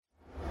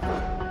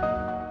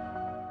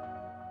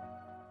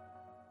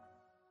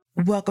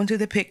Welcome to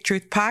the Pick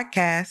Truth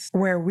Podcast,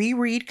 where we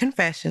read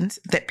confessions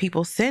that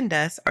people send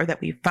us or that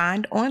we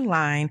find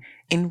online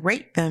and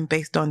rate them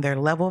based on their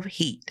level of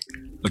heat.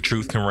 The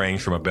truth can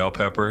range from a bell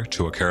pepper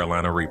to a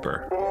Carolina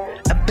Reaper.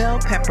 A bell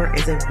pepper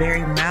is a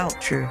very mild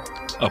truth.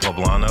 A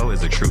poblano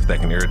is a truth that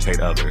can irritate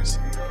others.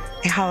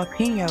 A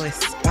jalapeno is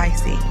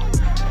spicy.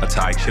 A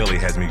Thai chili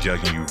has me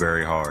judging you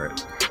very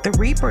hard. The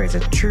Reaper is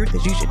a truth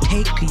that you should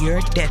take to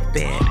your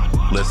deathbed.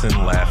 Listen,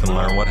 laugh, and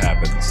learn what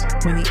happens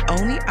when the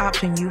only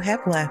option you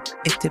have left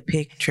is to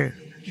pick truth.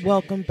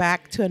 Welcome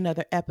back to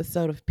another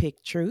episode of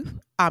Pick Truth.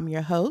 I'm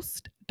your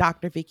host,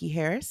 Dr. Vicky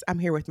Harris. I'm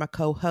here with my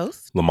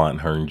co-host, LaMont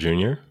Hearn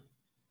Jr.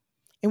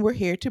 And we're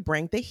here to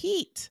bring the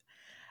heat.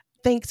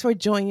 Thanks for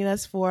joining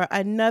us for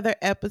another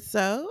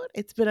episode.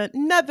 It's been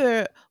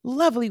another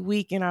lovely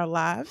week in our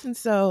lives. And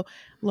so,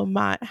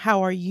 LaMont,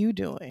 how are you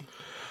doing?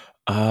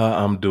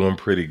 I'm doing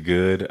pretty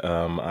good.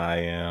 I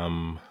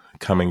am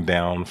coming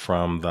down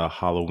from the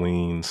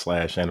Halloween /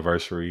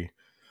 anniversary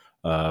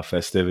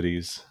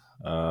festivities.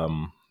 I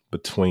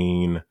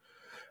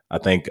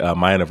think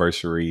my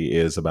anniversary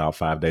is about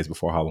 5 days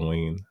before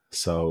Halloween.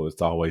 So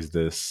it's always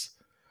this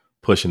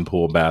push and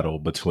pull battle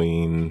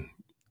between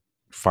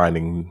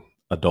finding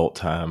adult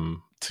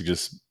time to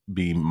just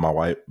be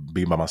by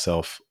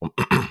myself.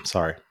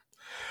 Sorry.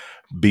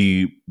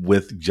 Be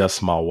with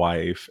just my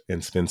wife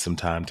and spend some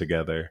time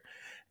together,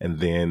 and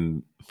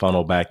then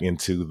funnel back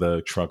into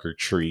the trunk or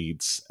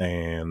treats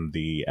and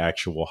the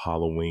actual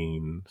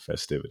Halloween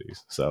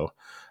festivities. So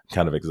I'm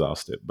kind of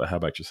exhausted, but how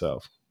about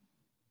yourself?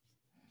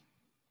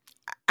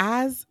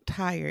 I's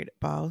tired,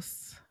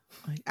 boss.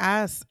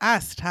 I's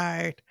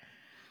tired.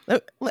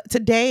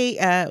 Today,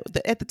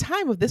 at the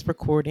time of this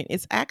recording,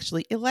 it's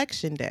actually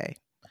election day.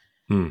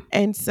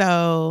 And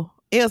so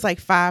it was like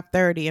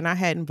 5:30 and I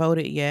hadn't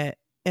voted yet.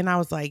 And I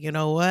was like, you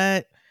know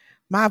what?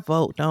 My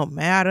vote don't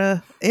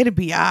matter. It'll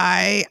be all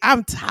right.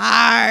 I'm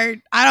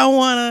tired. I don't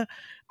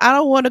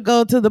want to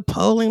go to the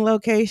polling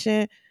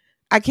location.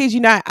 I kid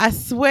you not. I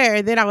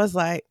swear. Then I was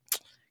like,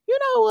 you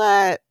know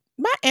what?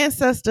 My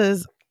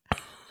ancestors,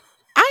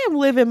 I am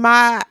living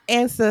my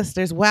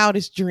ancestors'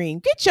 wildest dream.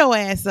 Get your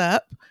ass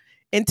up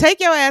and take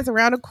your ass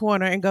around the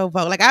corner and go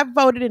vote. Like, I've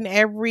voted in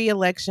every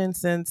election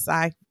since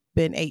I've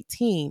been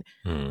 18,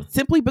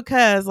 simply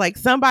because like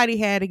somebody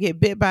had to get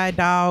bit by a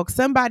dog,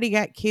 somebody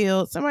got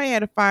killed, somebody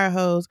had a fire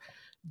hose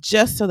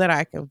just so that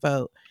I can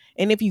vote.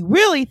 And if you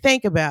really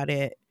think about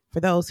it,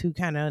 for those who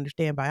kind of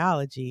understand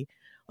biology,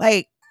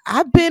 like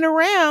I've been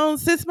around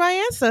since my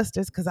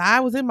ancestors, because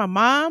I was in my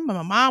mom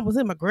was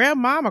in my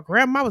grandma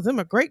was in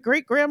my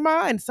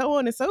great-great-grandma, and so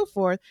on and so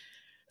forth.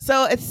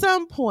 So at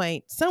some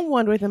point,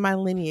 someone within my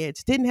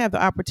lineage didn't have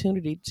the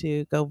opportunity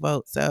to go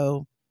vote.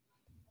 So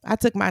I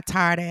took my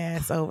tired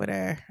ass over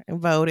there and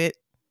voted.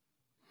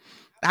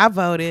 I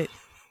voted.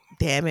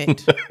 Damn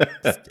it.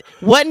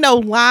 Wasn't no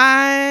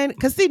line.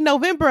 Because see,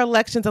 November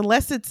elections,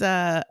 unless it's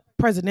a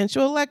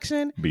presidential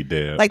election, be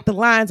dead. Like the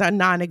lines are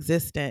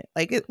non-existent.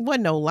 Like it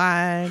wasn't no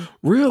line.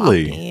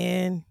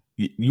 Really?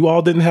 You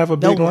all didn't have a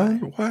big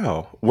line?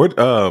 Wow.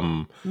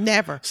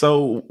 Never.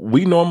 So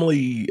we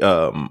normally,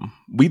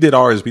 we did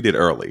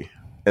early.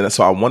 And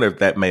so I wonder if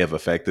that may have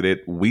affected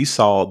it. We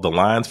saw the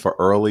lines for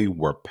early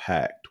were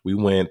packed. We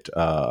went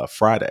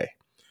Friday.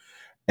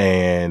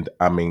 And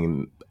I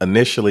mean,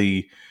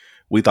 initially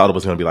we thought it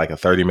was going to be like a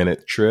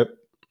 30-minute trip.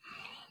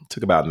 It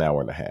took about an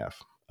hour and a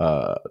half.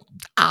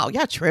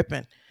 Y'all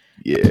tripping.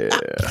 Yeah.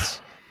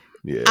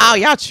 Yeah. Oh,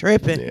 y'all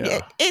tripping.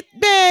 Yeah.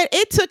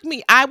 It took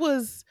me, I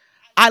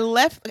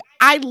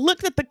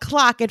looked at the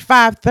clock at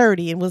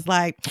 5:30 and was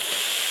like,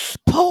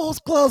 polls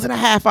close in a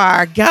half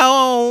hour.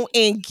 Go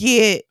and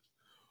get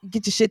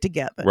your shit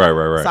together.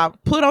 Right. So I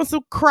put on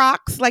some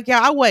Crocs. Like,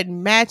 y'all, I wasn't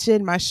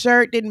matching. My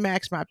shirt didn't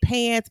match my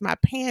pants. My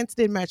pants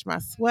didn't match my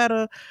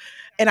sweater.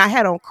 And I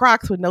had on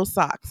Crocs with no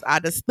socks. I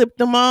just slipped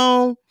them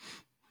on.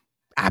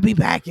 I'll be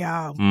back,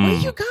 y'all. Where are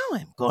you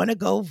going? Going to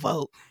go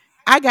vote.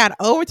 I got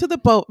over to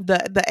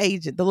the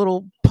agent, the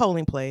little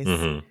polling place,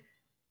 and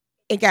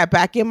got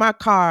back in my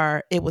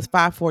car. It was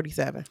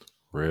 5:47.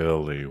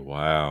 Really?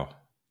 Wow.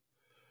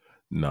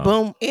 No.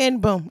 Boom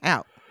in, boom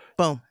out.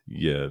 Boom.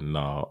 Yeah,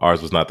 no,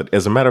 ours was not that.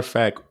 As a matter of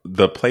fact,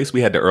 the place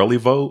we had to early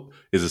vote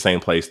is the same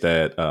place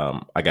that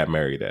I got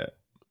married at.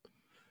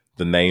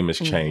 The name has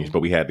changed,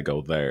 but we had to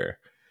go there.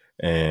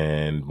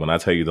 And when I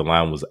tell you the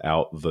line was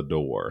out the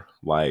door,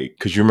 like,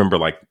 because you remember,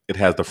 like, it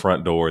has the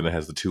front door and it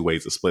has the two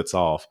ways it splits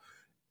off.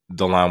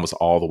 The line was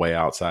all the way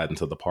outside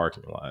into the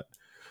parking lot.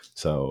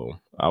 So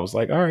I was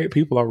like, all right,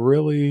 people are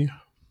really,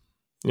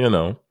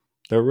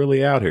 they're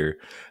really out here.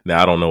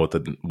 Now, I don't know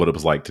what it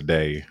was like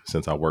today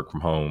since I work from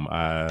home.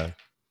 I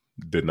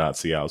did not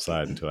see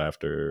outside until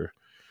after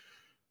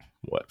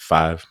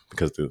 5,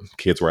 because the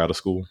kids were out of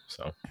school.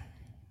 So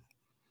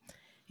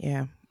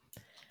yeah,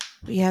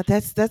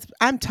 that's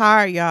I'm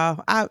tired,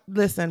 y'all.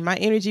 Listen, my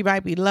energy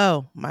might be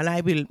low,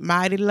 might be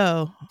mighty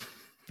low,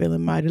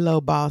 feeling mighty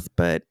low, boss.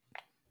 But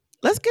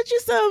let's get you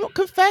some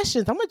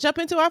confessions. I'm gonna jump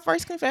into our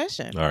first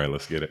confession. All right,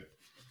 let's get it.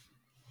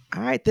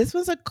 All right, this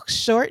was a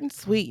short and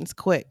sweet and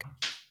quick.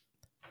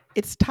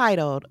 It's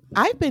titled,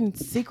 I've been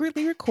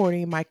secretly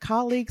recording my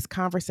colleagues'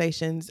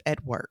 conversations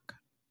at work.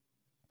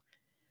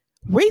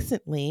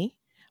 Recently,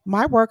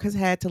 my work has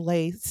had to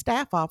lay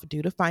staff off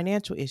due to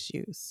financial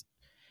issues.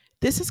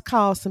 This has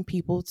caused some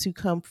people to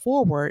come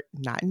forward,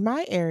 not in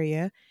my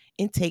area,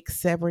 and take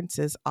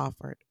severances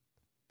offered.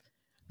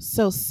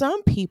 So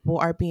some people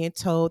are being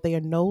told they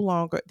no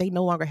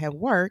longer have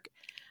work,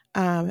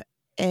 um,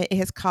 and it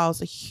has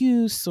caused a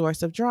huge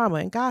source of drama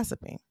and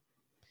gossiping.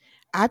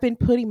 I've been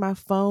putting my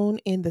phone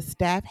in the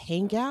staff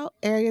hangout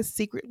area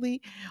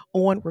secretly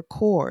on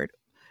record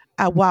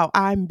while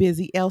I'm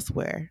busy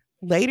elsewhere.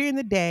 Later in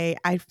the day,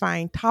 I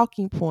find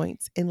talking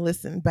points and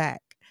listen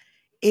back.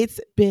 It's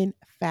been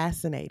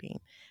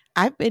fascinating.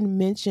 I've been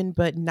mentioned,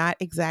 but not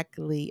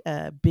exactly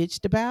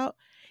bitched about.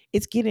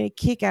 It's getting a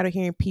kick out of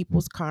hearing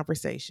people's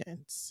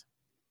conversations.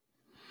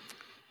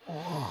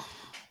 Oh.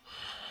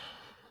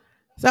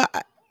 So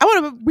I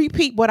want to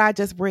repeat what I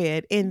just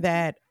read in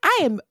that I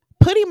am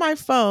putting my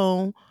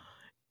phone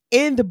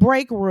in the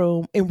break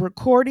room and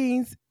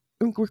recording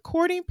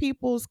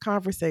people's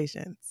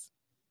conversations.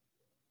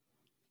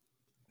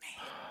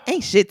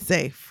 Ain't shit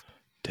safe.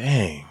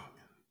 Dang.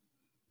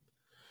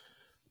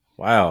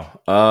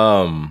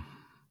 Wow.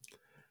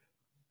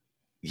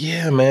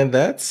 Yeah, man,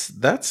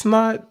 that's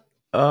not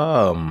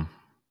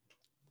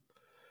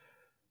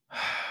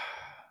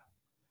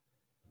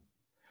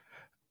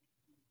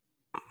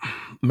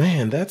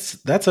man,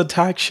 that's a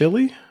Thai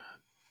chili.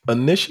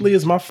 Initially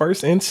is my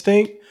first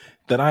instinct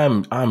that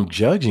I'm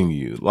judging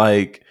you.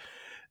 Like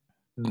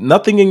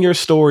nothing in your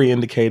story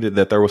indicated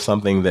that there was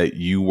something that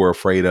you were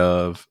afraid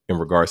of in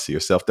regards to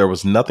yourself. There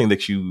was nothing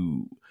that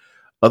you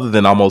other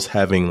than almost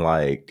having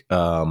like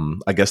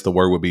I guess the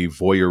word would be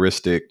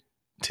voyeuristic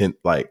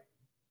like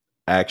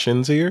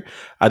actions here.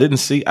 I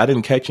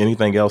didn't catch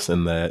anything else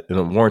in that.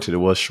 And warranted, it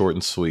was short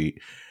and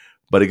sweet,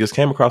 but it just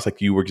came across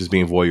like you were just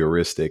being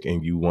voyeuristic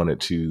and you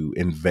wanted to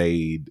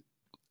invade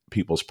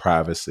people's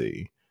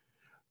privacy.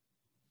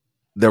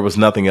 There was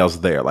nothing else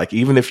there. Like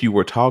even if you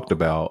were talked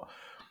about,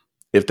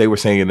 if they were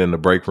saying it in the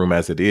break room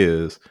as it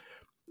is,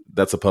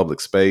 that's a public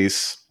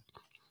space.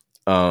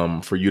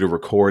 For you to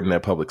record in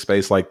that public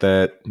space like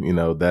that,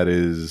 that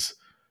is,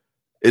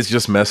 it's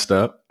just messed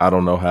up. I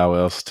don't know how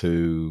else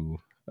to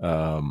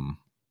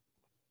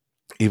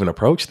even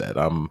approach that.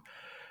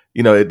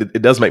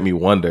 It does make me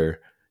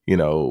wonder,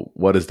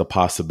 what is the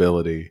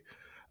possibility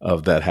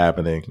of that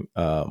happening,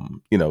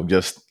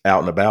 just out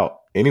and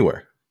about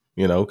anywhere,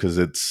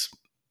 because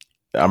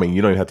you don't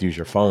even have to use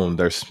your phone.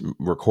 There's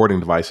recording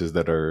devices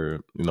that are,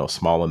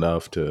 small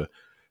enough to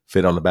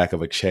fit on the back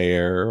of a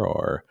chair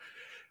or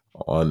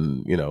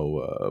on,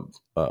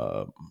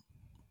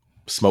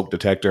 smoke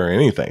detector or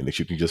anything that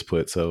you can just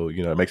put. So,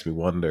 it makes me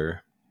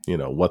wonder,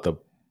 what the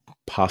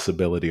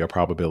possibility or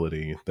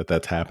probability that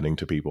that's happening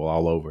to people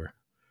all over.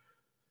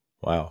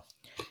 Wow.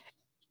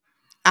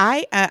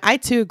 I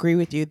too agree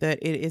with you that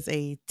it is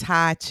a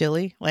Thai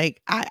chili.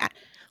 Like,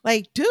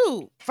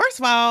 dude. First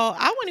of all,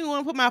 I wouldn't even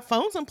want to put my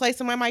phone someplace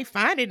somebody might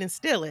find it and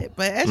steal it.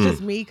 But that's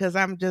just me because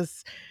I'm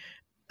just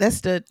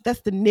that's the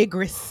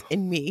nigress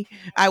in me.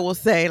 I will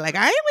say, like,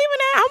 I ain't leaving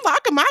that. I'm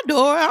locking my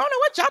door. I don't know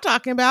what y'all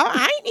talking about.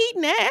 I ain't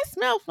eating that. It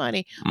smell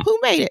funny. Who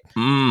made it?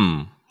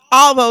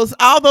 All those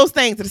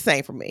things are the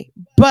same for me.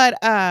 But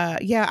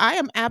yeah, I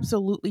am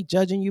absolutely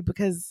judging you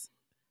because.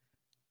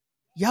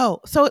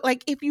 So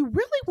like if you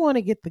really want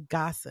to get the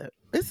gossip,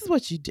 this is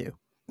what you do.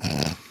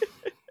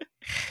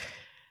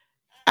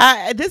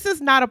 This is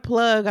not a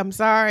plug, I'm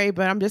sorry,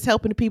 but I'm just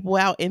helping the people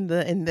out in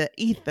the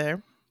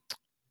ether.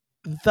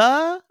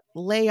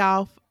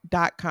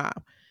 thelayoff.com.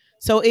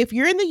 So if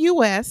you're in the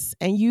US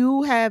and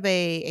you have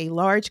a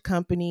large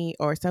company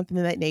or something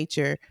of that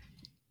nature,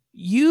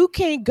 you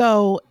can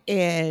go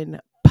and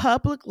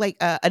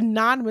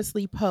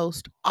anonymously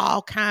post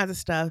all kinds of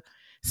stuff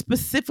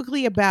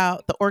specifically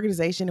about the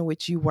organization in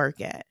which you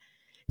work at.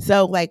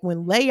 So like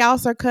when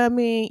layoffs are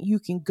coming, you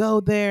can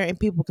go there and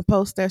people can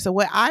post there. So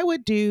what I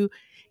would do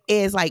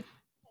is like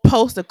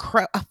post a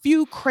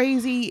few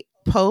crazy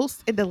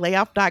posts into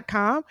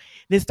layoff.com,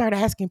 then start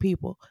asking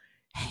people,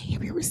 hey,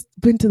 have you ever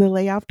been to the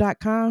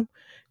layoff.com?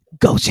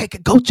 Go check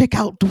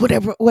out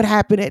what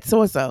happened at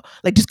so and so.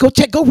 Like just go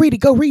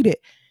read it.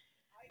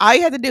 All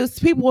you have to do is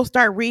people will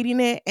start reading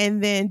it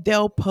and then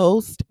they'll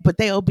post, but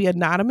they'll be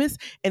anonymous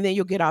and then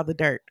you'll get all the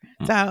dirt.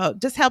 So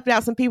just helped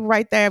out some people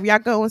right there. If y'all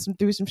going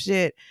through some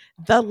shit,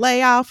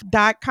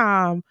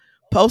 thelayoff.com,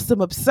 post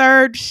some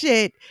absurd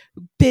shit,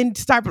 then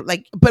start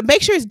but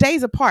make sure it's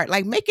days apart.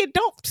 Like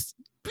don't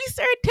be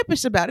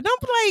stereotypish about it.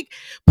 Don't like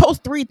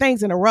post 3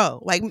 things in a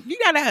row. Like you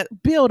gotta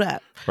build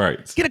up. Right.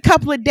 Get a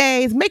couple of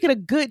days, make it a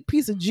good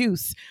piece of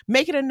juice.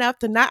 Make it enough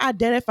to not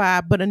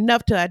identify, but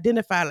enough to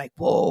identify like,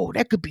 whoa,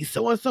 that could be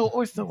so-and-so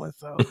or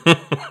so-and-so.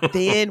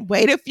 Then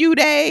wait a few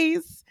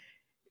days,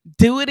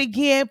 do it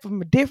again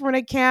from a different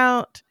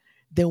account,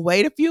 then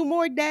wait a few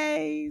more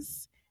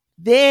days.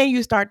 Then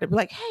you start to be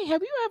like, hey,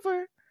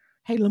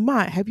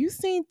 LaMont, have you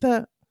seen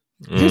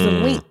here's a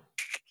link.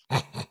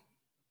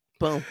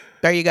 Boom.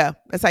 There you go.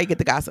 That's how you get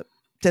the gossip.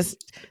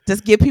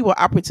 just give people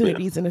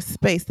opportunities in a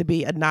space to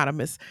be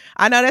anonymous.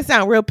 I know that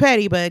sounds real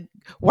petty, but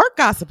work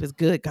gossip is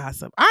good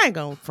gossip. I ain't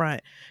gonna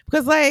front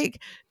because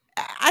like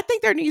I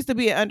think there needs to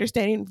be an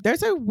understanding.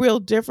 There's a real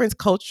difference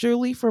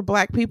culturally for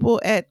Black people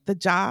at the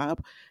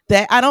job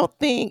that I don't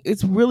think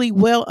it's really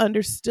well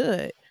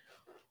understood.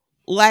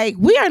 Like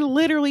we are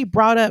literally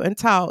brought up and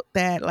taught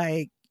that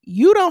like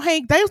you don't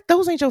hang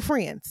those ain't your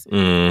friends.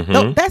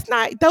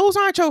 Those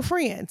aren't your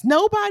friends.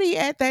 Nobody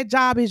at that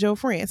job is your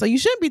friend. So you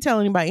shouldn't be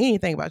telling anybody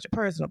anything about your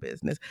personal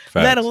business,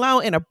 let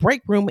alone in a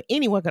break room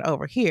anyone could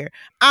overhear.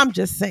 I'm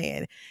just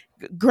saying,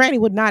 Granny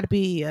would not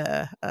be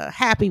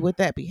happy with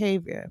that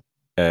behavior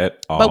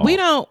at all. But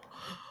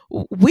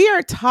we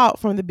are taught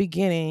from the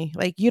beginning,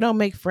 like you don't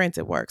make friends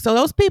at work. So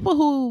those people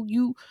who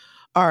you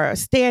are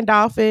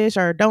standoffish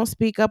or don't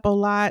speak up a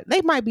lot,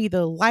 they might be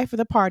the life of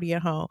the party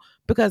at home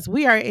because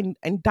we are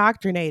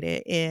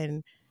indoctrinated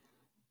in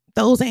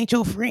those ain't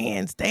your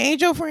friends. They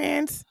ain't your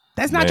friends.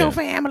 That's not your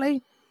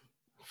family.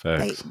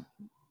 Facts.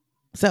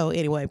 So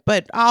anyway,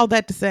 but all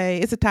that to say,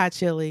 it's a Thai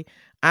chili.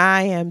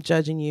 I am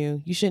judging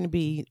you. You shouldn't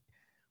be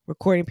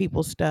recording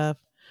people's stuff.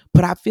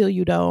 But I feel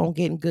you though on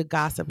getting good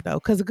gossip though,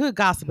 because a good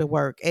gossip at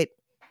work,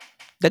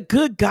 the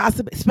good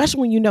gossip, especially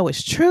when you know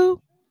it's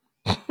true.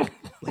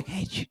 Like,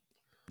 hey,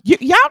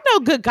 y'all know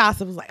good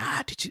gossip is like,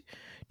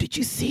 did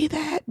you see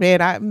that,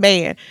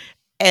 man?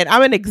 And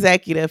I'm an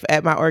executive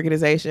at my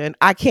organization.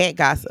 I can't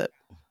gossip.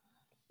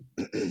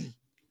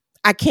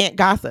 I can't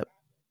gossip.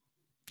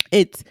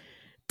 It's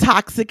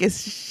toxic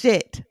as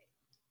shit.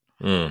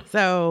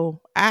 So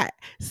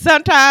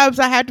sometimes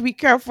I have to be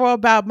careful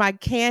about my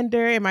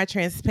candor and my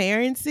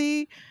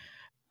transparency.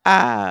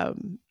 But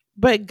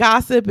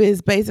gossip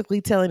is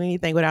basically telling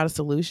anything without a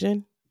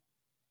solution.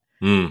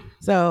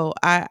 So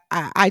I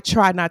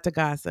try not to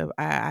gossip.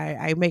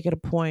 I make it a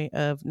point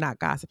of not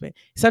gossiping.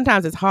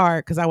 Sometimes it's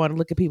hard because I want to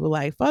look at people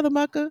like Father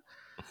Mucker.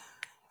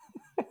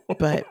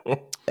 But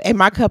and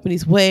my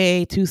company's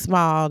way too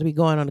small to be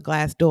going on the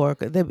glass door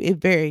because it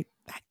very.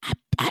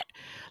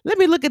 Let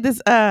me look at this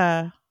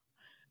IP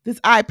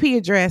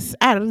address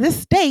out of this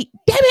state.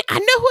 Damn it, I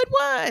know who it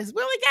was.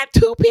 We only got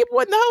 2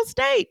 people in the whole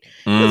state.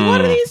 It's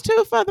one of these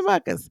 2 Father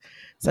Muckers.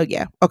 So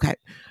yeah, okay.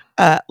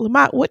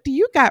 LaMont, what do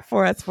you got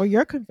for us for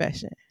your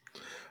confession?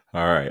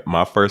 All right.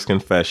 My first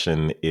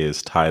confession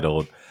is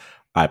titled,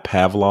 I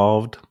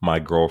Pavloved My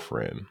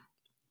Girlfriend.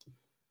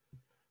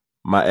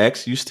 My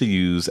ex used to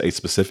use a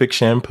specific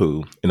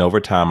shampoo, and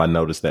over time I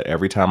noticed that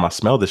every time I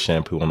smell the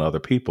shampoo on other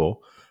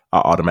people, I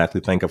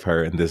automatically think of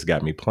her, and this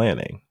got me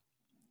planning.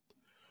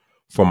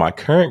 For my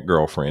current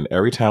girlfriend,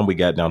 every time we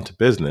got down to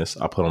business,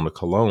 I put on a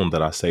cologne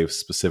that I saved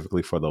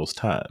specifically for those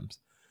times.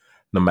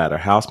 No matter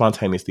how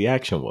spontaneous the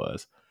action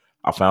was,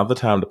 I found the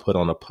time to put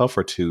on a puff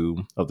or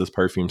 2 of this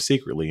perfume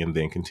secretly and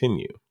then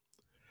continue.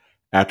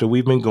 After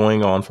we've been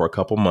going on for a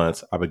couple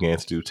months, I began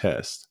to do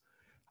tests.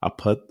 I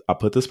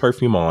put this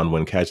perfume on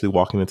when casually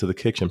walking into the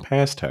kitchen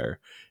past her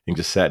and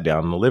just sat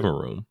down in the living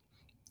room.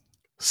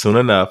 Soon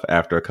enough,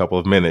 after a couple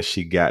of minutes,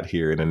 she got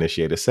here and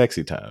initiated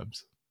sexy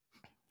times.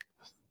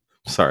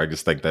 Sorry, I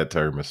just think that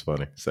term is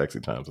funny. Sexy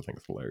times, I think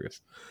it's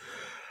hilarious.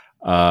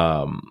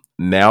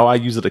 Now I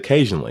use it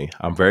occasionally.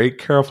 I'm very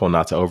careful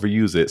not to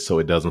overuse it so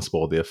it doesn't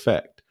spoil the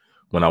effect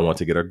when I want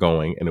to get her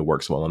going and it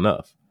works well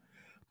enough.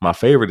 My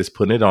favorite is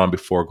putting it on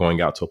before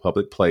going out to a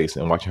public place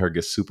and watching her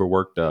get super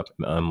worked up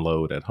and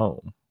unload at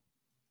home.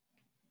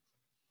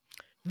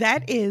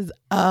 That is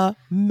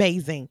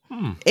amazing.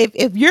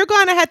 If you're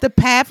going to have to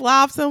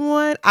Pavlov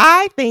someone,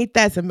 I think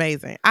that's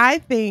amazing. I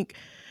think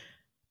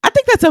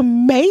that's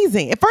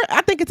amazing.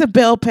 I think it's a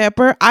bell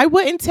pepper. I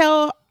wouldn't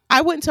tell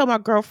my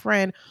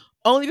girlfriend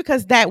only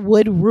because that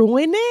would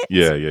ruin it.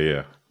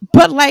 Yeah.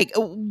 But like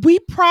we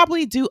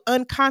probably do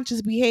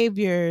unconscious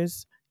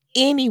behaviors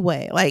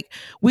anyway. Like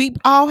we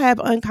all have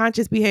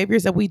unconscious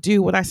behaviors that we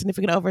do with our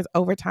significant others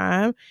over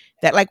time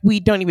that like we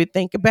don't even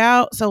think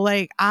about. So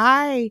like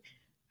I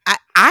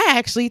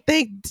actually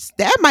think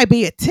that might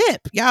be a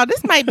tip, y'all.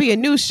 This might be a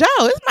new show.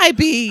 This might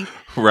be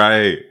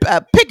right.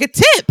 Pick a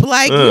tip.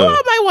 Like you all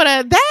might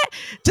want to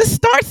just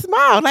start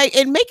small, like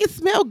and make it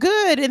smell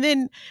good. And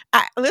then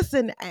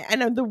listen.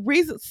 And the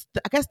reason,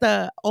 I guess,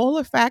 the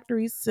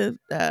olfactory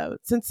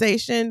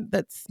sensation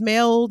that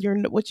smell,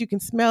 what you can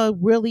smell,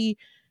 really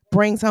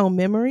brings home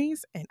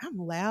memories. And I'm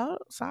loud.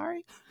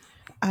 Sorry.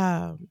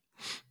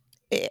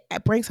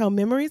 It brings home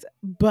memories,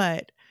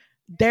 but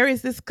there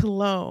is this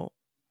cologne.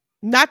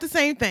 Not the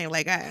same thing.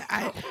 Like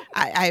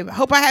I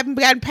hope I haven't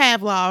gotten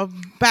Pavlov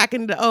back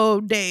in the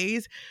old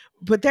days,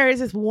 but there is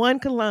this one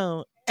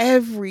cologne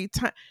every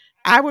time.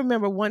 I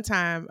remember one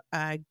time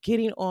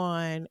getting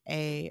on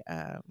a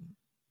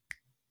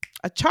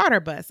charter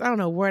bus. I don't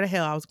know where the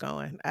hell I was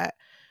going. I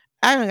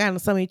haven't gotten on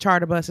so many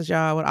charter buses,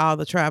 y'all, with all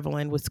the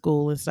traveling with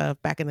school and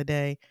stuff back in the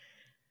day.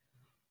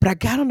 But I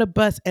got on the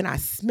bus and I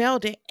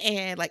smelled it.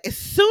 And like, as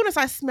soon as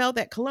I smelled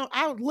that cologne,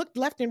 I looked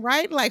left and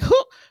right, like, who?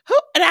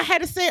 And I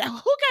had to say, who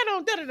got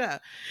on da-da-da?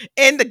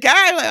 And the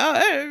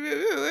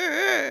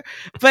guy, like,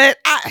 but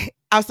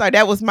I'm sorry,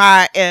 that was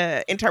my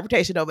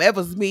interpretation of it. It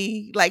was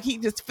me. Like, he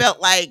just felt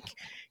like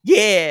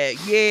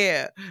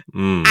Yeah.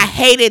 I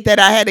hated that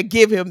I had to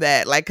give him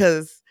that, like,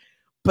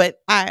 but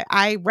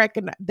I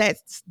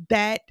recognize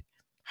that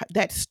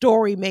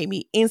story made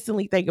me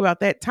instantly think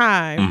about that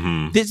time.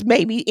 Mm-hmm. This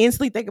made me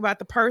instantly think about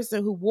the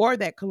person who wore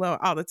that cologne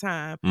all the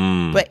time.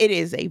 Mm. But it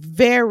is a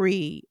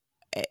very,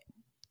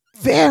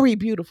 very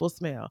beautiful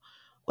smell.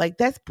 Like,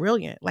 that's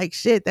brilliant. Like,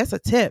 shit, that's a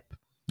tip.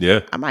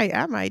 Yeah. I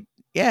might.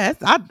 Yeah,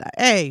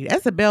 hey,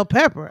 that's a bell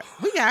pepper.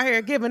 We out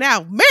here giving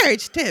out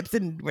marriage tips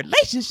and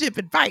relationship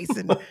advice,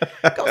 and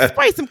go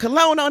spray some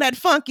cologne on that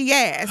funky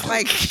ass.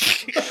 Like,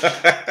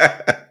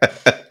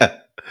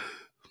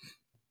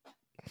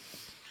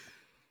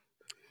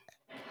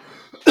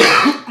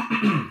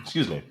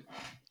 excuse me.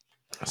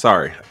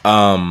 Sorry.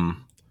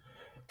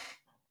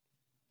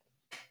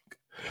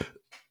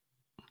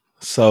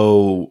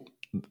 So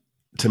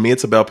to me,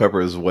 it's a bell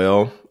pepper as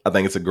well. I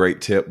think it's a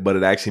great tip, but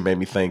it actually made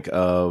me think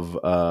of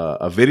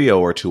a video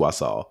or two I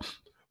saw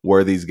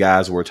where these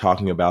guys were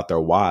talking about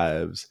their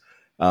wives,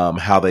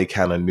 how they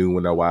kind of knew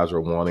when their wives were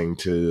wanting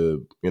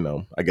to,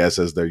 I guess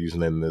as they're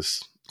using in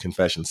this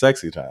confession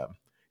sexy time,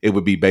 it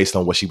would be based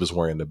on what she was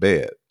wearing to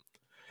bed.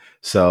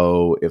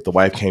 So if the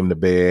wife came to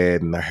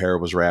bed and her hair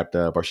was wrapped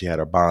up or she had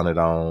her bonnet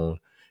on,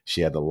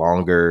 she had the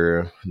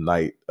longer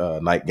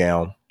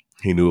nightgown,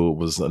 he knew it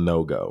was a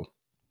no-go.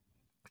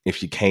 If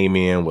she came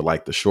in with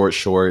like the short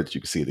shorts,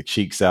 you could see the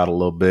cheeks out a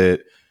little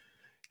bit,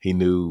 he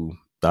knew,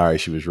 all right,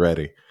 she was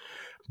ready.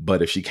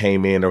 But if she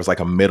came in, there was like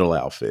a middle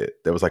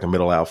outfit. There was like a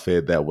middle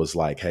outfit that was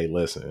like, hey,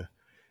 listen.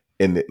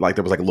 And there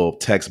was like little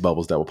text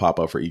bubbles that would pop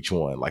up for each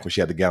one. Like when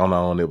she had the gown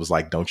on, it was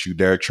like, don't you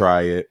dare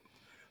try it.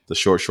 The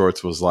short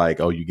shorts was like,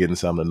 oh, you getting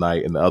something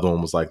tonight. And the other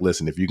one was like,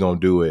 listen, if you're going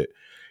to do it,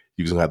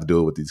 you're just going to have to do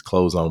it with these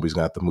clothes on. We're just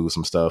going to have to move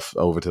some stuff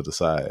over to the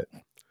side.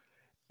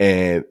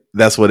 And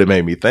that's what it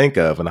made me think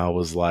of. And I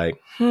was like,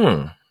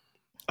 I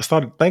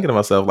started thinking to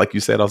myself, like you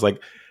said, I was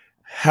like,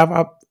 have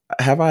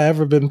I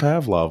ever been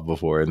Pavlov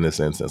before in this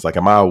instance? Like,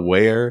 am I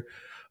aware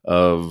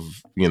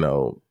of,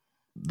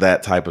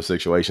 that type of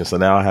situation? So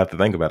now I have to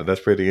think about it.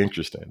 That's pretty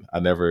interesting. I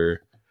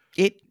never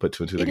put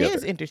two and two together. It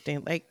is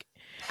interesting. Like,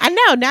 I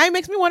know now it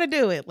makes me want to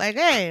do it. Like,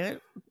 hey,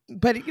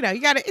 but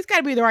it's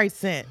gotta be the right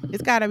scent.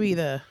 It's gotta be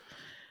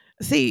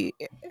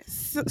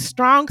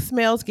strong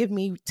smells give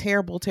me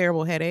terrible,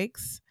 terrible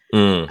headaches.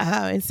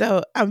 And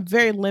so I'm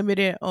very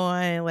limited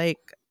on like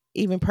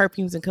even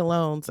perfumes and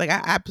colognes. Like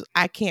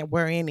I can't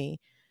wear any.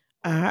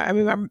 I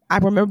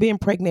remember being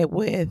pregnant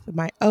with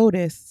my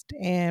oldest,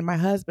 and my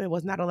husband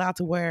was not allowed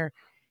to wear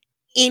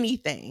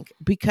anything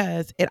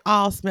because it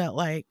all smelled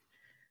like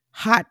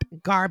hot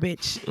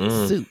garbage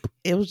soup.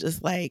 It was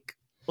just like,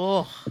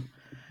 oh.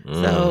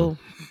 So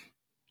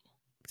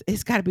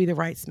it's got to be the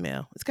right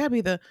smell. It's got to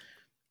be the.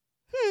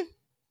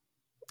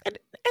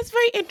 It's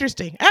very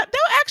interesting. That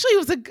actually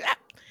was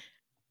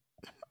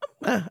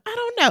I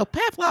don't know.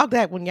 Pavlog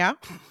that one, y'all.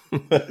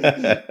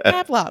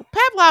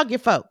 Pavlog your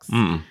folks.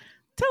 Tell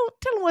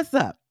them what's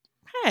up.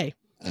 Hey.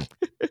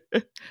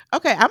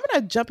 Okay, I'm going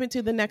to jump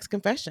into the next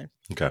confession.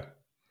 Okay.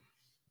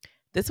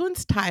 This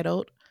one's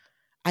titled,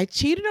 I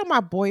cheated on my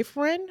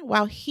boyfriend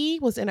while he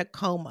was in a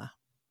coma.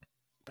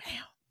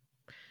 Bam.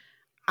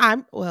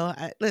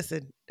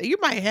 Listen, you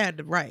might have had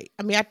it right.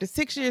 I mean, after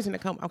 6 years in a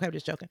coma, okay, I'm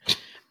just joking.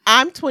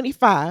 I'm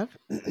 25.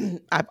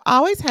 I've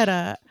always had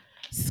a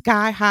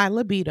sky-high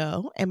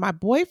libido, and my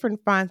boyfriend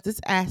finds this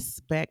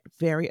aspect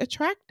very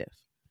attractive.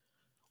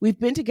 We've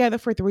been together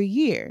for 3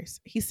 years.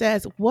 He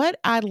says what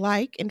I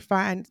like and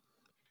find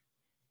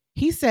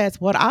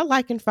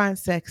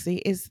sexy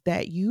is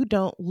that you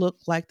don't look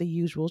like the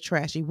usual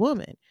trashy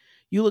woman.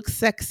 You look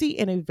sexy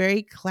in a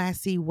very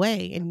classy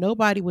way, and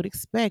nobody would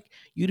expect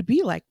you to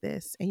be like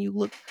this. And you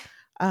look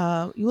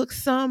I'm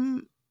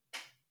going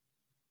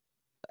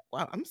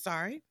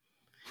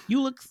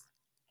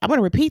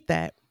to repeat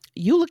that.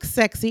 You look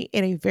sexy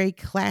in a very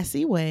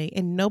classy way,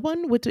 and no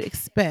one would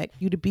expect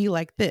you to be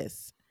like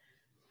this.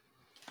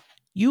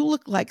 You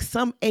look like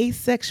some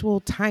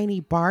asexual tiny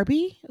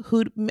Barbie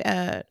who'd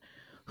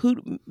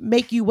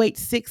make you wait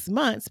 6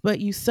 months, but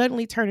you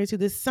suddenly turn into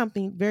this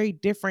something very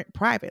different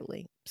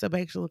privately. So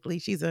basically,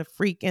 she's a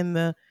freak in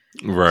the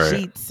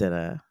sheets and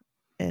a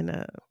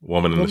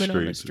woman in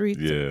the streets.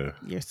 Yeah,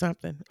 or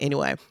something.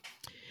 Anyway,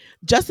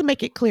 just to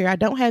make it clear, I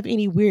don't have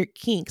any weird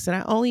kinks, and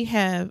I only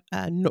have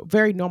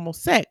very normal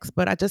sex.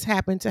 But I just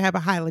happen to have a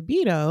high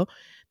libido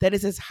that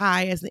is as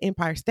high as the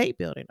Empire State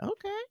Building.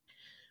 Okay.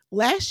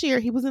 Last year,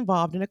 he was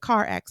involved in a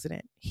car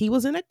accident. He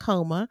was in a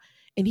coma,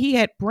 and he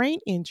had brain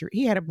injury.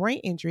 He had a brain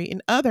injury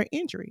and other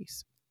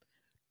injuries.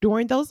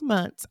 During those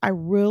months, I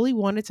really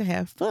wanted to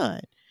have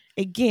fun.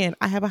 Again,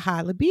 I have a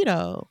high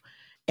libido,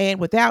 and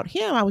without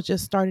him, I was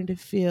just starting to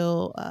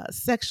feel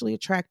sexually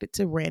attracted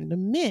to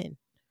random men.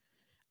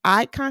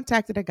 I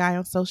contacted a guy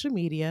on social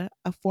media,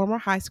 a former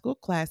high school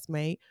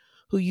classmate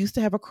who used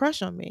to have a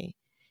crush on me.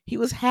 He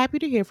was happy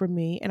to hear from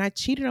me, and I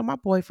cheated on my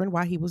boyfriend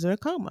while he was in a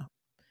coma.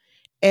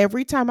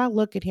 Every time I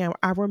look at him,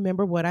 I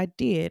remember what I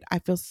did. I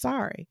feel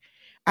sorry.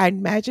 I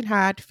imagine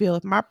how I'd feel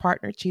if my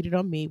partner cheated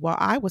on me while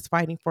I was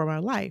fighting for my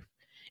life.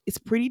 It's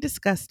pretty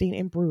disgusting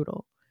and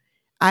brutal.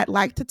 I'd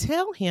like to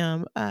tell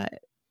him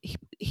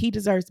he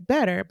deserves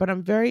better, but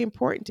I'm very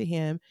important to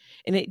him,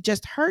 and it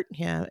just hurt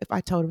him if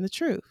I told him the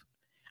truth.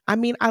 I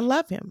mean, I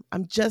love him.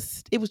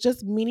 It was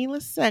just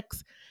meaningless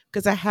sex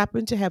because I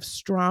happen to have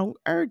strong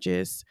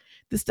urges.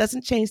 This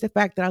doesn't change the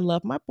fact that I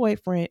love my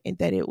boyfriend and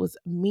that it was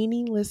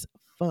meaningless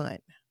fun.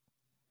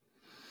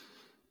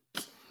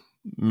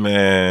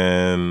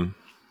 Man,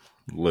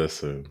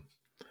 listen.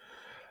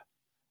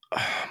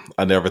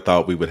 I never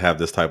thought we would have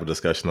this type of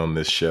discussion on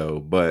this show,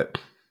 but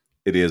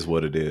it is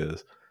what it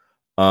is.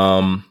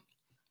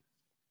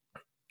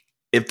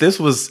 If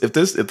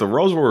the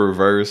roles were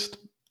reversed,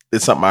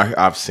 it's something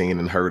I've seen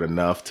and heard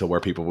enough to where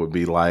people would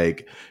be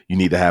like, you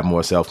need to have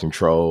more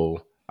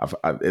self-control.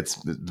 It's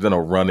been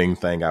a running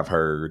thing I've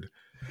heard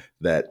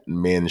that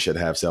men should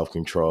have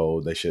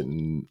self-control. They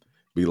shouldn't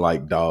be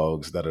like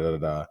dogs, da da da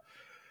da.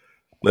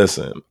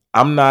 Listen,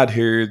 I'm not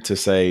here to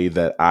say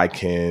that I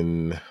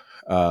can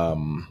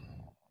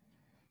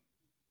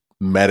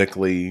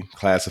medically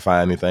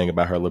classify anything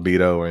about her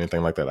libido or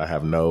anything like that. I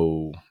have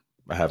no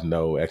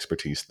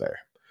expertise there.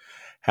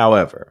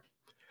 However,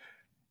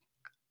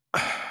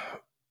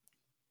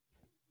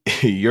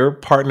 your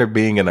partner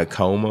being in a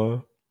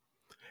coma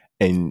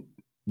and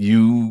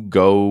you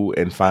go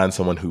and find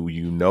someone who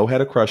you know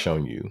had a crush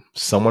on you,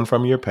 someone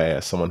from your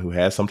past, someone who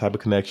has some type of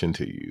connection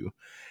to you,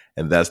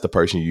 and that's the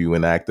person you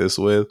enact this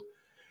with,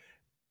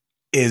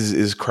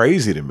 is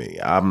crazy to me.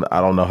 I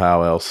don't know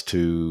how else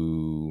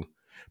to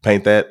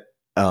paint that.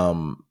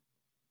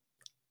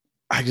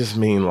 I just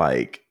mean,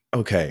 like,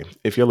 okay,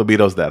 if your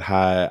libido's that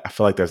high, I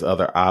feel like there's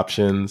other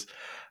options.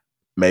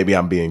 Maybe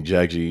I'm being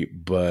judgy,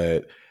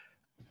 but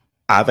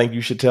I think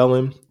you should tell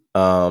him.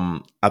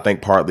 I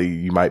think partly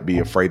you might be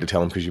afraid to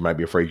tell him because you might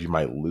be afraid you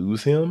might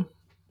lose him.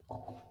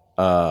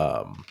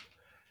 And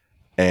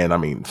I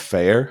mean,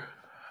 fair.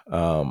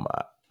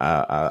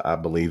 I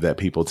believe that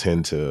people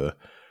tend to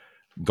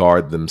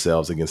guard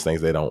themselves against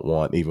things they don't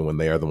want, even when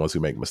they are the ones who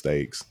make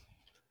mistakes.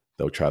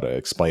 They'll try to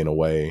explain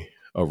away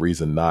a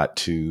reason not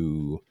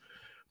to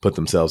put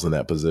themselves in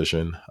that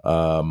position.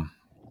 But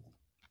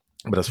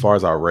as far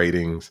as our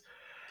ratings,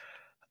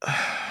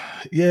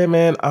 yeah,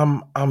 man,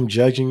 I'm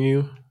judging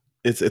you.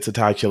 It's a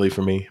Thai chili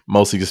for me,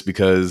 mostly just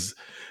because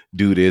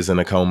dude is in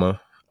a coma.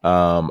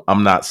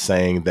 I'm not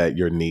saying that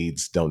your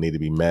needs don't need to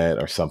be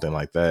met or something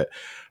like that,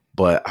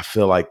 but I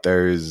feel like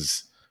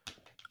there's,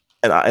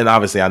 and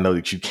obviously I know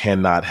that you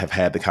cannot have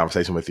had the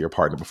conversation with your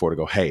partner before to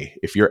go, hey,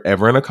 if you're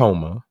ever in a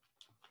coma,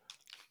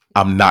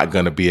 I'm not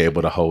going to be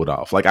able to hold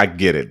off. Like, I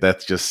get it.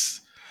 That's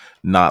just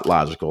not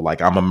logical. Like,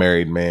 I'm a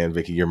married man.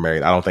 Vicky, you're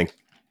married. I don't think,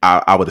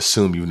 I would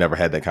assume you've never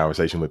had that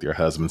conversation with your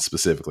husband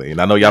specifically.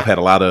 And I know y'all have had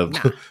a lot of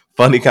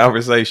funny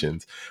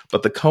conversations,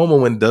 but the coma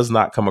one does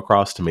not come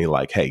across to me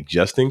like, hey,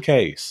 just in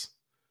case.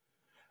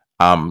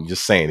 I'm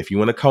just saying, if you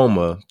in a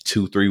coma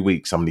 2-3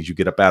 weeks, I'm gonna need you to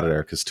get up out of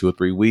there, because 2 or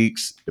 3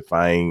 weeks, if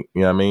I ain't,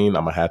 you know what I mean,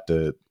 I'm gonna have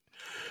to.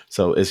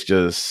 So it's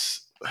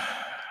just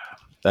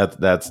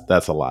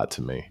that's a lot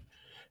to me.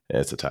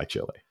 It's a Thai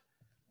chili.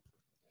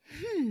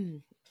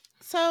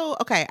 So,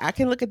 okay, I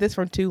can look at this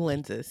from two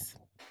lenses.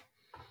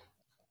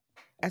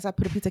 As I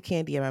put a piece of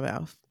candy in my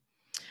mouth,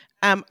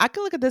 I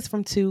can look at this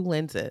from two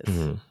lenses.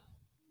 Mm-hmm.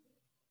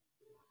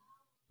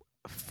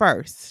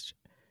 First,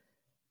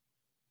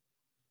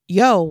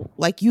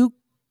 like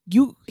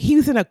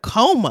he's in a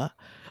coma.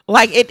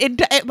 Like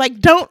it like,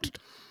 don't.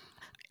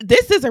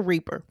 This is a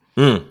reaper.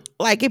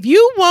 Like, if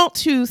you want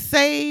to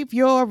save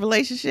your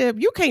relationship,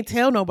 you can't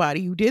tell nobody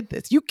you did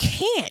this. You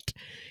can't.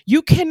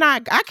 You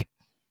cannot.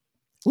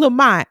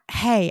 LaMont,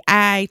 hey,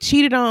 I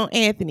cheated on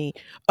Anthony.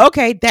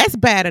 Okay, that's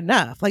bad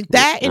enough. Like,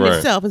 that in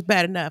itself is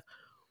bad enough.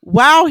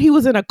 While he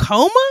was in a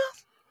coma?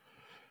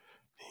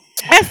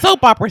 That's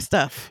soap opera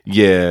stuff.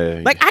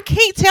 Yeah. Like, I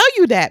can't tell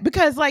you that,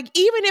 because, like,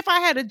 even if I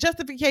had a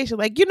justification,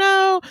 like,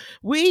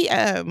 we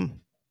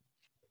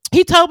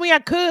he told me I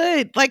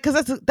could, like,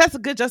 because that's a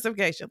good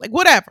justification. Like,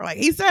 whatever. Like,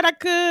 he said I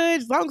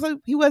could, as long as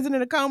he wasn't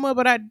in a coma,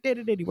 but I did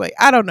it anyway.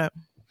 I don't know.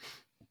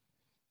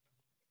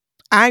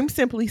 I'm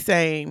simply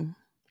saying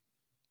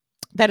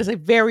that is a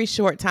very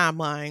short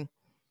timeline.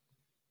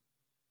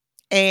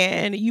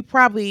 And you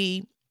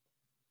probably,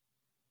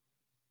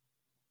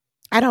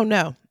 I don't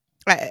know.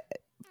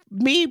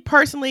 Me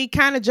personally,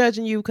 kind of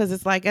judging you, because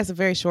it's like, that's a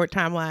very short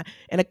timeline.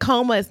 And a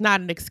coma is not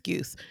an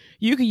excuse.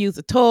 You can use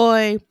a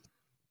toy.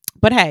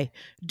 But hey,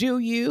 do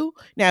you?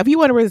 Now, if you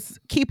want to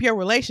keep your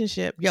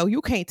relationship,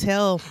 you can't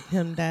tell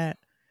him that.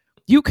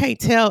 You can't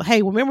tell,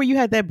 hey, remember you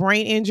had that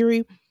brain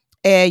injury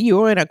and you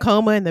were in a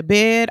coma in the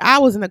bed? I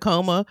was in a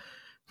coma.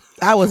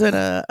 I was in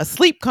a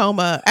sleep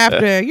coma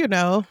after,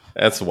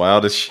 That's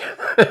wild as shit.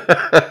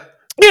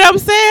 You know what I'm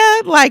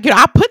saying? Like,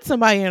 I put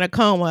somebody in a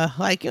coma,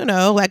 like,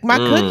 like my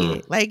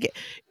cookie. Like,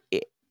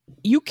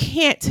 you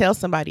can't tell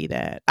somebody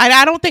that.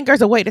 I don't think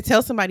there's a way to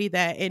tell somebody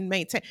that and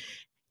maintain.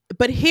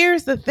 But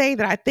here's the thing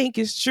that I think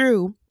is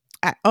true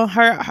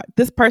on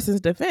this person's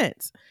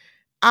defense.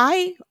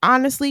 I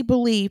honestly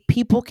believe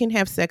people can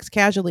have sex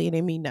casually and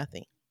it mean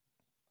nothing.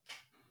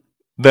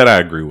 That I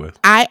agree with.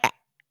 I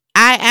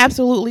I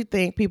absolutely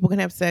think people can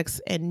have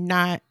sex and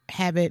not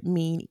have it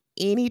mean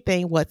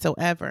anything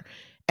whatsoever.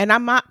 And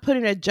I'm not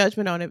putting a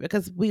judgment on it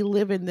because we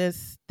live in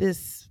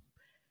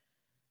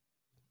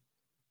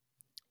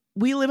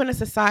we live in a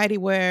society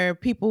where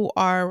people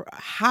are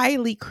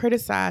highly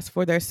criticized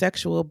for their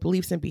sexual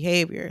beliefs and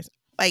behaviors.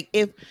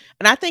 And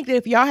I think that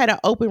if y'all had an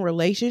open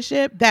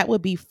relationship, that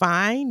would be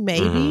fine,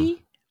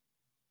 maybe.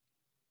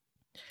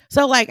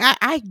 So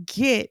I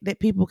get that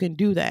people can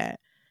do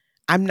that.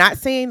 I'm not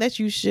saying that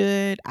you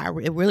should.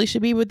 It really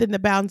should be within the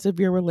bounds of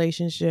your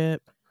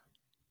relationship.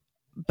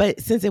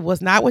 But since it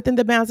was not within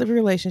the bounds of your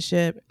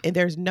relationship, and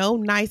there's no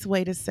nice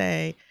way to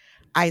say,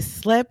 I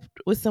slept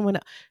with someone.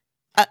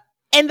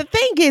 And the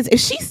thing is,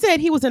 if she said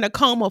he was in a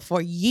coma for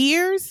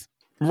years,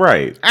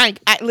 right?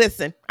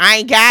 Listen, I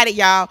ain't got it,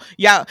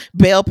 y'all.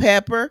 Bell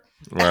pepper.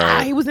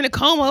 Right. He was in a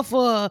coma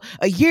for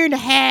a year and a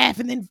half,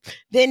 and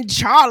then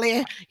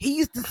Charlie, he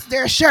used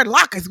to share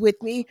lockers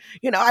with me.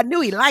 I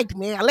knew he liked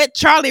me. I let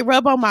Charlie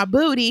rub on my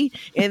booty,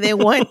 and then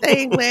one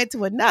thing led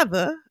to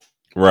another.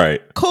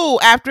 Right. Cool.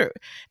 After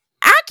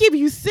I give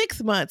you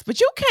 6 months,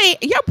 but your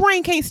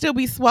brain can't still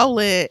be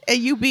swollen, and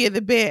you be in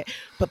the bed.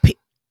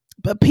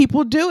 But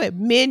people do it.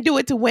 Men do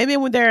it to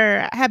women when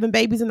they're having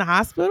babies in the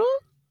hospital.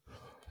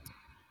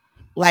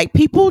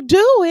 People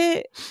do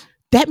it.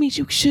 That means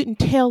you shouldn't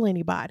tell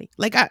anybody.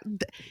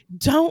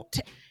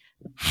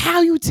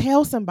 How you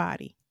tell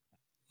somebody.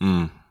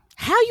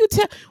 How you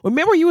tell.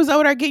 Remember you was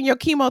over there getting your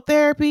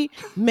chemotherapy?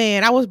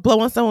 Man, I was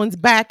blowing someone's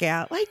back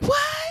out.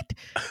 What?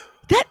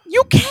 That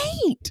you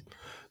can't.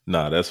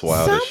 Nah, that's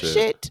wild. Some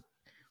shit.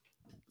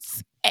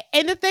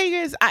 And the thing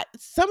is,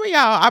 some of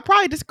y'all, I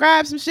probably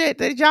described some shit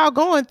that y'all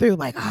going through.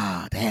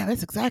 Oh, damn,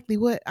 that's exactly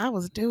what I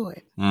was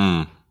doing.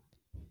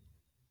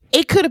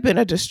 It could have been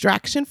a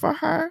distraction for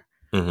her.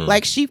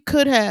 She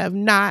could have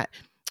not.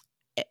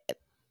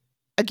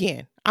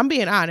 Again, I'm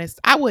being honest.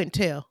 I wouldn't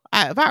tell.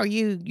 If I were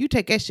you, you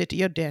take that shit to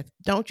your death.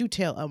 Don't you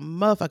tell a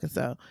motherfucking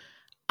soul.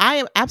 I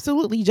am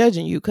absolutely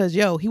judging you because,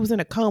 he was in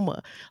a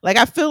coma.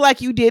 I feel like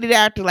you did it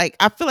after,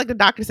 I feel like the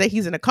doctor said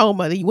he's in a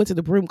coma. Then you went to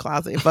the broom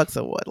closet and fucked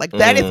someone.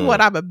 That is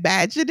what I'm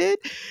imagining,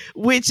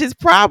 which is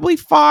probably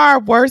far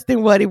worse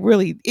than what it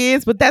really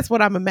is. But that's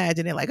what I'm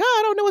imagining. I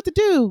don't know what to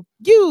do.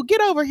 You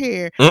get over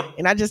here.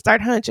 And I just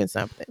start hunching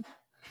something.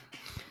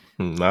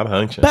 Not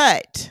hunching.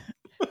 But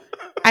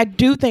I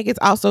do think it's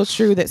also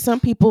true that some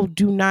people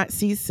do not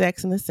see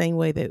sex in the same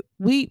way that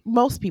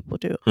most people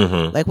do.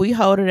 We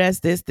hold it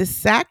as this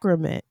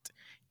sacrament,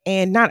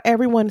 and not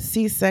everyone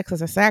sees sex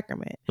as a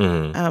sacrament.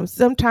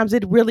 Sometimes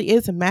it really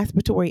is a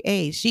masturbatory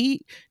aid.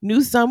 She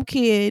knew some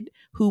kid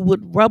who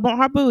would rub on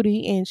her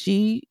booty, and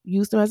she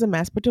used them as a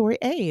masturbatory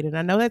aid. And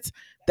I know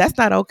that's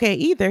not okay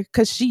either,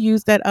 because she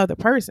used that other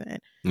person.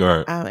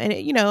 Right.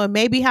 And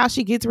maybe how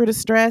she gets rid of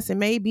stress, and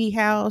maybe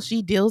how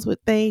she deals with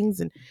things,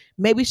 and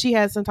maybe she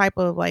has some type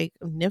of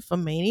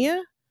nymphomania.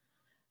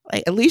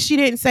 At least she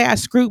didn't say I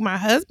screwed my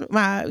husband,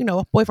 my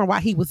boyfriend,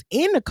 while he was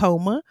in a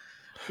coma.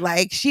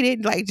 She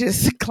didn't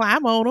just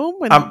climb on him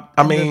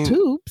and the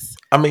tubes.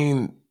 I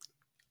mean,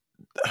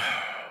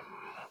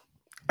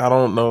 I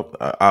don't know.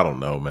 I don't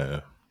know,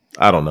 man.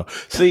 I don't know.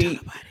 See,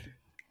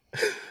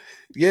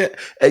 yeah,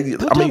 I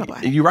mean,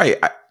 you're right.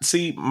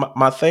 See,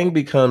 my thing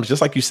becomes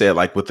just like you said,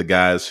 with the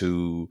guys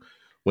who,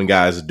 when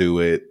guys do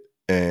it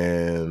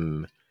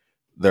and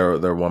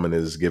their woman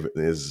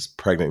is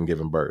pregnant and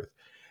giving birth.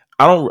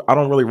 I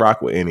don't really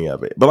rock with any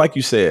of it. But like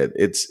you said,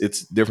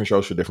 it's different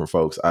shows for different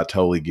folks. I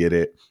totally get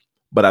it.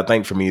 But I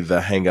think for me, the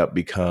hang up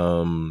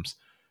becomes,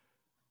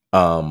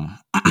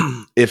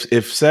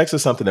 if sex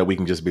is something that we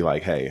can just be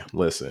like, hey,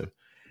 listen,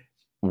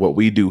 what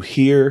we do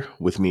here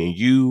with me and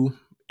you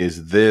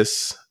is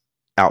this.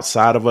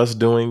 Outside of us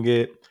doing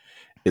it,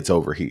 it's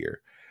over here.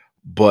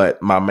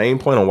 But my main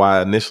point on why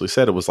I initially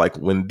said it was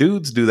when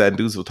dudes do that,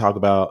 dudes will talk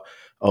about,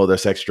 their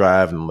sex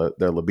drive and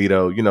their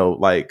libido,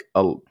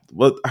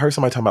 what I heard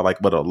somebody talking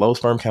about what a low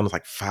sperm count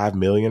is 5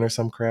 million or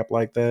some crap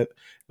like that.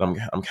 And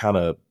I'm kind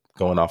of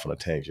going off on a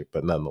tangent,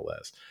 but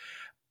nonetheless,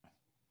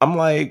 I'm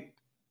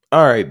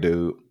all right,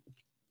 dude.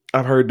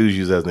 I've heard dudes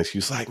use that as an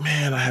excuse,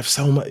 man, I have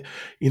so much,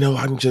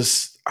 I'm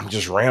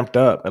just ramped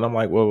up. And I'm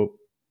well,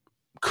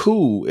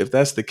 cool. If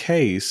that's the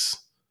case,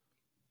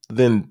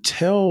 then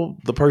tell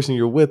the person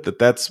you're with that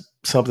that's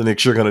something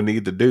that you're going to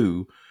need to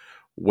do,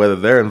 whether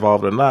they're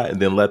involved or not,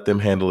 and then let them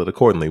handle it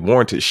accordingly.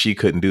 Warranted, she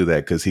couldn't do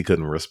that because he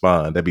couldn't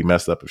respond. That'd be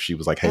messed up if she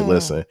was hey,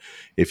 listen,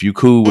 if you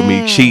cool with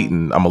me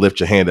cheating, I'm going to lift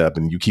your hand up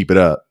and you keep it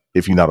up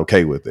if you're not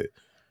okay with it.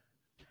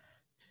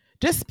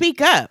 Just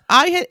speak up.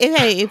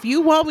 Hey, if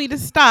you want me to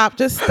stop,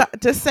 just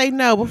say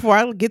no before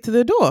I get to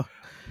the door.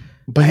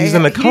 But he's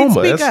in a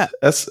coma.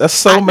 That's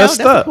so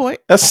messed up.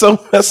 That's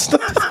so messed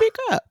up. Speak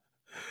up.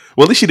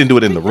 Well, at least she didn't do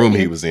it in the room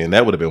he was in.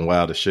 That would have been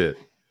wild as shit.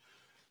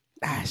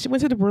 She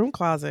went to the broom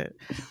closet.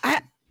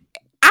 I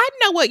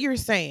know what you're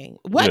saying.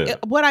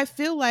 What I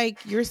feel like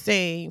you're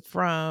saying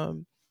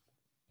from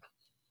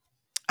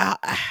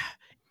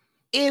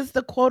is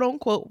the quote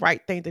unquote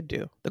right thing to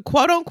do. The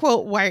quote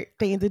unquote right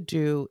thing to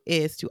do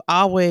is to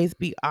always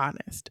be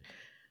honest.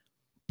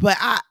 but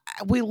I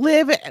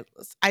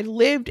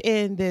lived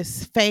in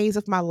this phase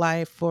of my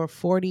life for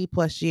 40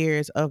 plus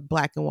years of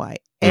black and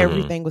white.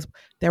 Everything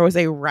there was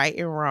a right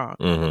and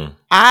wrong.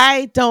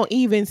 I don't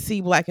even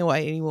see black and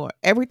white anymore.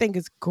 Everything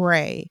is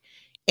gray.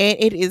 And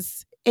it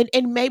is,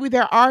 and maybe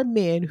there are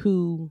men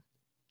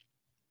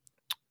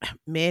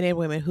and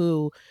women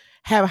who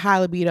have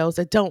high libidos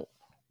that don't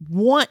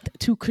want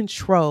to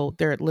control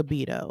their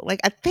libido.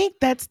 Like, I think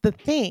that's the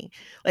thing.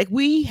 Like,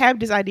 we have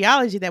this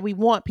ideology that we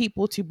want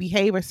people to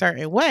behave a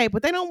certain way,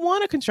 but they don't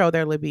want to control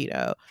their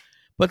libido.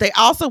 But they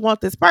also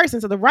want this person.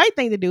 So the right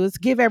thing to do is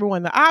give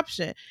everyone the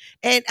option.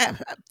 And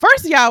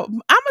first, y'all, I'm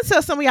gonna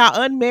tell some of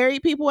y'all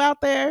unmarried people out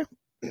there.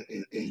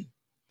 I'm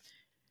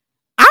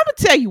gonna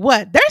tell you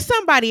what, there's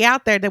somebody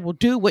out there that will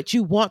do what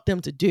you want them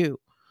to do.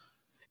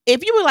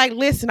 If you were like,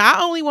 listen,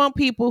 I only want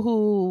people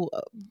who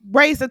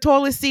raise the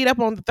toilet seat up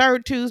on the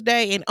third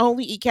Tuesday and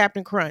only eat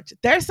Captain Crunch.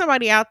 There's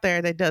somebody out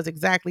there that does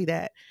exactly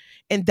that.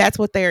 And that's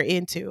what they're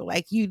into.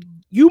 Like, you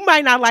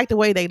might not like the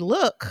way they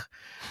look.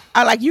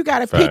 Like, you got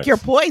to pick your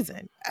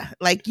poison.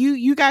 Like,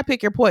 you got to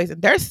pick your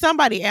poison. There's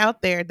somebody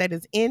out there that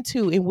is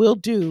into and will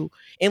do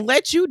and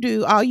let you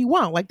do all you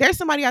want. Like, there's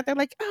somebody out there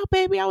like, oh,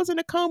 baby, I was in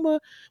a coma.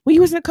 When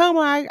you was in a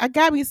coma, I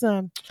got me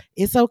some.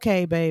 It's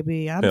okay,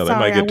 baby. I'm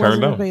sorry I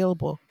wasn't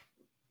available.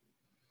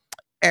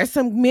 There's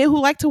some men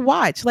who like to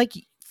watch. Like,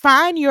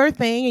 find your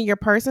thing and your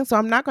person. So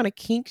I'm not going to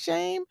kink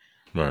shame.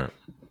 Right.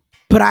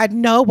 But I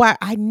know why.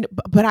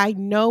 But I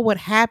know what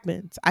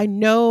happens. I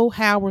know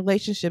how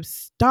relationships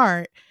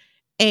start.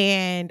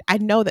 And I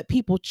know that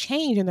people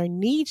change and their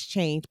needs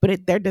change,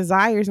 but their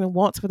desires and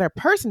wants for their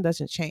person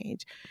doesn't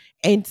change.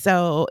 And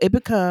so it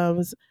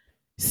becomes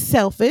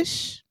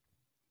selfish.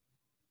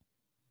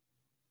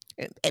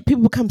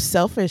 People become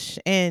selfish,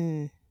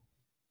 and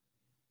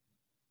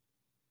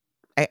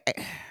I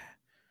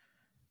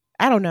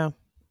don't know.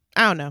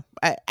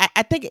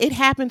 I think it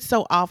happens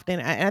so often.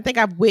 And I think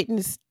I've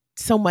witnessed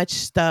so much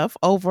stuff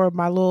over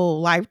my little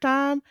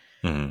lifetime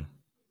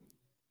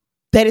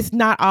that it's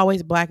not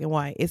always black and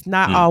white. It's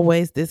not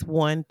always this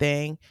one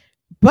thing.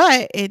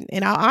 But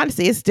in all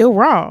honesty, it's still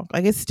wrong.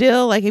 Like, it's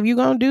still like, if you're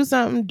going to do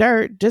something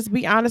dirt, just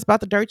be honest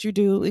about the dirt you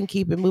do and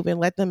keep it moving.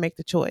 Let them make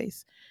the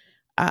choice.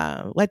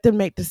 Let them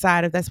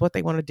decide if that's what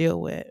they want to deal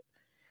with.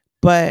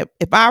 But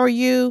if I were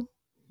you,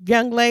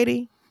 young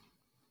lady,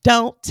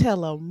 don't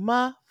tell a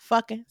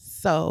motherfucking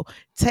soul.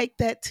 Take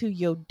that to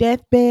your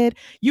deathbed.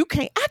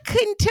 I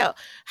couldn't tell.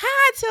 How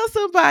I tell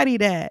somebody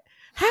that?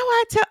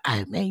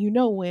 Man, you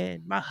know,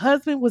 when my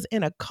husband was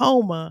in a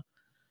coma,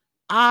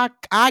 I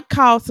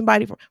called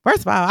somebody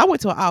first of all, I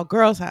went to an all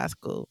girls high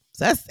school.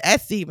 So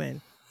that's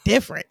even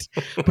different.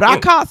 But I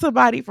called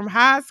somebody from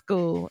high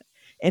school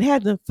and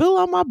had them fill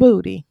on my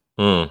booty.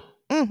 While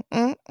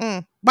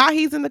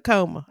he's in the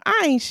coma.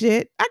 I ain't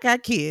shit. I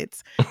got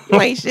kids. You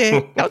ain't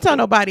shit. Don't tell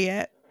nobody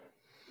that.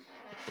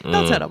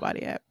 Don't tell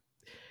nobody that.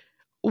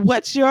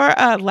 What's your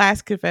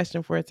last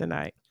confession for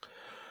tonight?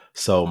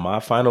 So my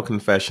final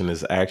confession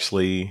is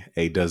actually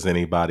a does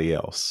anybody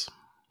else?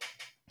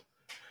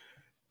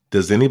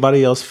 Does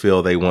anybody else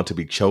feel they want to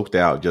be choked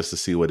out just to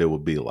see what it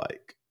would be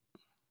like?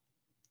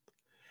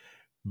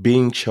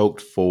 Being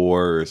choked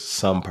for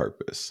some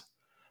purpose.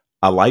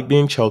 I like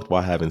being choked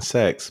while having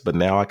sex, but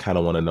now I kind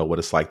of want to know what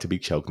it's like to be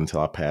choked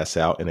until I pass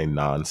out in a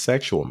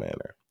non-sexual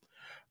manner.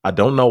 I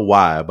don't know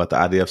why, but the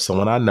idea of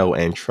someone I know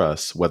and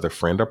trust, whether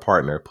friend or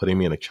partner, putting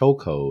me in a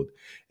chokehold,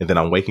 and then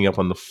I'm waking up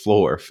on the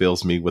floor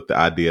fills me with the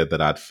idea that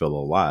I'd feel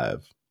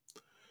alive.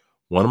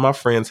 One of my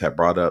friends had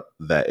brought up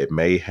that it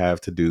may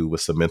have to do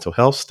with some mental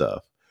health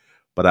stuff,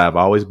 but I've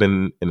always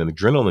been an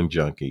adrenaline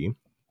junkie,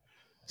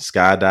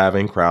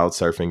 skydiving, crowd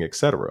surfing,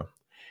 etc.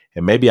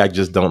 And maybe I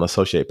just don't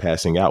associate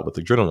passing out with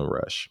adrenaline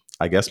rush.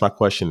 I guess my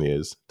question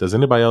is, does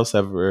anybody else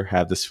ever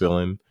have this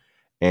feeling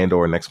and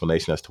or an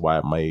explanation as to why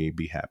it may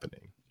be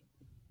happening?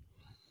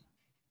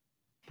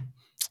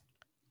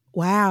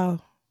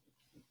 Wow.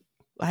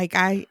 Like,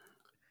 I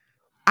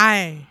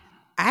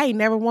ain't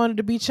never wanted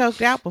to be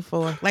choked out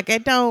before. Like,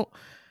 it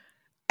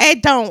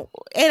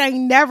ain't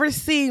never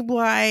seemed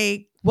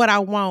like what I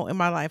want in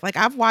my life. Like,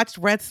 I've watched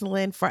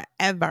wrestling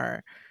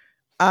forever.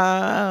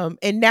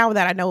 And now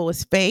that I know it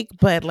was fake,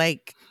 but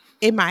like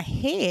in my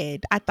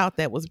head, I thought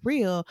that was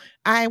real.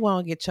 I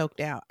want to get choked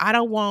out.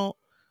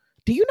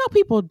 Do you know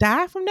people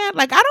die from that?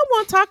 Like, I don't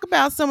want to talk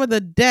about some of the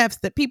deaths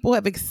that people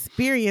have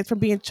experienced from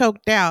being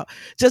choked out.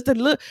 Just to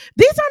look,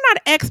 these are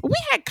not we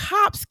had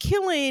cops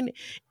killing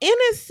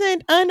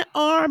innocent,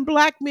 unarmed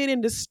black men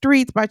in the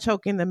streets by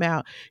choking them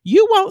out.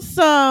 You want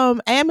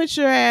some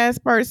amateur ass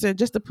person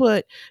just to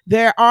put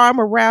their arm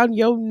around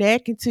your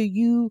neck until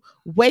you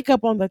wake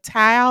up on the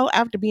tile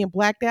after being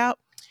blacked out?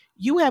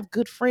 You have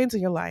good friends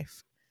in your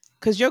life.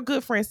 Because your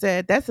good friend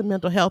said that's a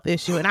mental health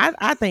issue. And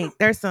I think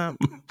there's some,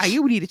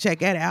 you need to check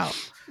that out.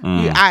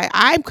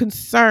 I'm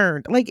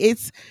concerned. Like,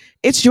 it's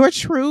your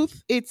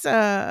truth. It's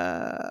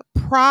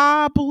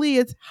probably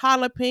it's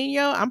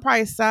jalapeno. I'm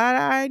probably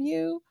side-eyeing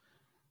you.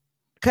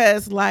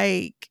 Because,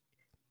 like,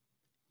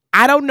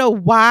 I don't know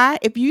why.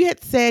 If you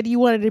had said you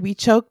wanted to be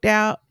choked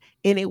out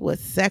and it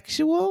was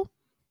sexual,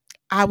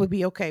 I would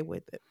be okay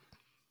with it.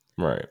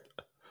 Right.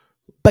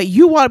 But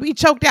you want to be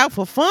choked out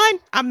for fun?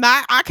 I'm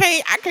not. I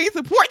can't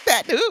support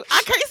that, dude.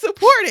 I can't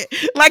support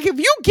it. Like, if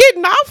you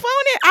getting off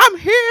on it, I'm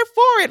here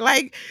for it.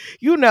 Like,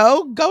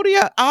 go to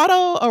your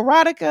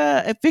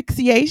autoerotica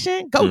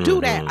asphyxiation. Go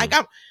do that. Like,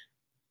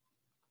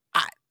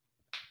 I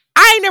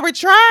ain't never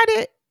tried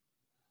it,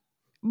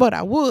 but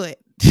I would.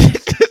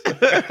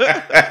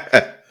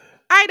 I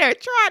ain't never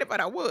tried it,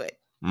 but I would.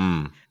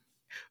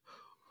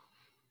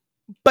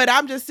 But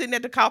I'm just sitting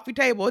at the coffee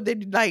table, and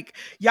then like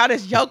y'all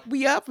just yoke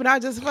me up, and I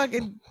just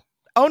fucking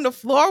on the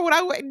floor when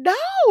I went.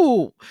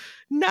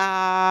 No,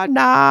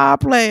 nah,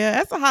 player.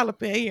 That's a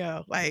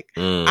jalapeno. Like,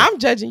 I'm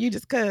judging you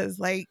just cause,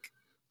 like,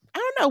 I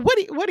don't know.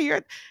 What are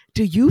your?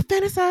 Do you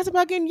fantasize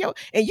about getting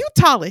and you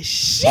tall as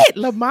shit,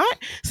 LaMont?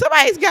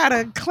 Somebody's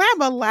gotta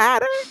climb a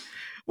ladder.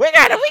 We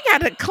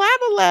gotta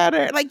climb a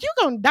ladder. Like, you're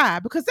gonna die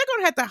because they're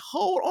gonna have to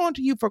hold on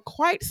to you for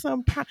quite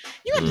some time.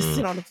 You have to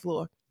sit on the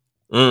floor.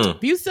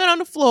 If you sit on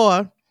the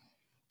floor,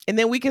 and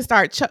then we can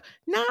start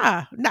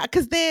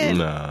because then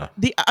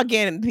the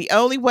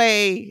only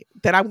way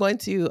that I'm going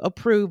to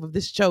approve of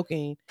this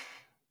choking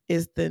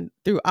is through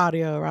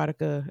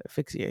autoerotica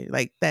asphyxiation,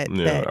 like that.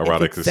 Yeah,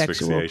 erotic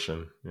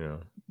asphyxiation.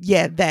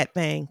 Yeah, that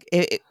thing.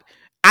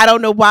 I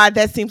don't know why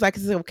that seems like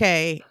it's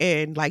okay,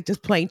 and like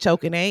just plain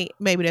choking ain't.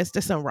 Maybe there's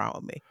just something wrong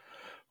with me.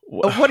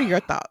 What are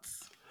your thoughts?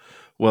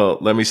 Well,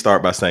 let me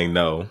start by saying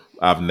no.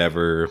 I've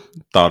never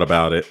thought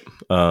about it.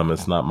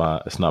 It's not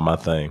my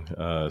thing.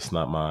 It's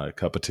not my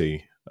cup of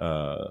tea.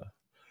 I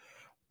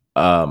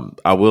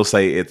will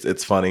say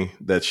it's funny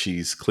that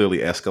she's clearly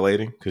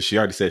escalating because she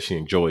already said she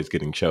enjoys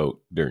getting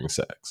choked during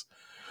sex.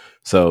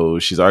 So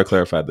she's already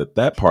clarified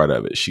that part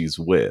of it she's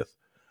with.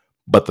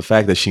 But the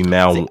fact that she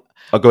now...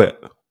 go ahead.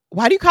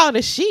 Why do you call it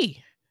a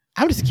she?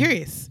 I'm just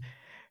curious.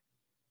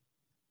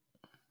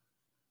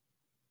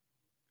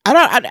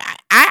 I'm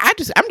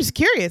just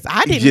curious.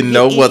 I didn't. You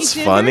know what's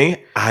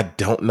funny? I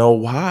don't know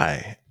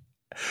why.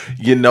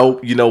 You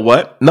know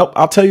what? Nope.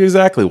 I'll tell you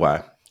exactly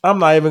why. I'm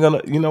not even gonna.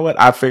 You know what?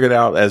 I figured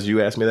out as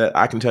you asked me that.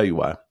 I can tell you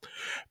why.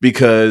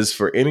 Because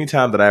for any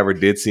time that I ever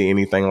did see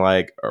anything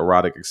like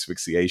erotic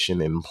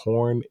asphyxiation in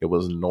porn, it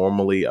was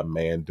normally a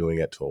man doing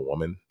it to a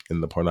woman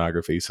in the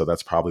pornography. So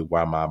that's probably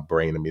why my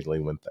brain immediately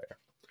went there.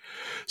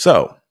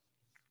 So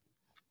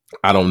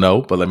I don't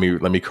know, but let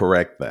me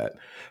correct that.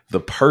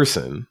 The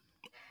person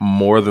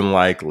more than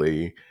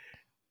likely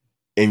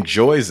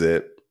enjoys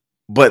it,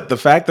 but the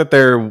fact that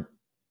they're,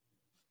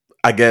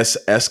 I guess,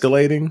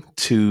 escalating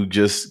to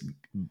just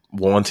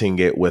wanting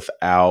it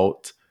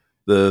without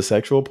the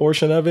sexual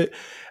portion of it,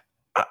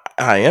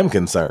 I am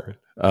concerned.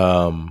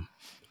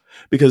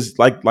 Because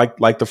like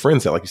the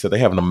friend said, like you said, they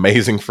have an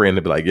amazing friend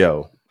to be like,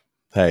 yo,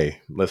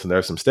 hey, listen,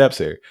 there's some steps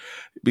here.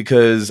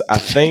 Because I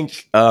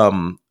think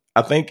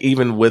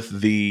even with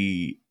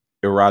the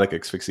erotic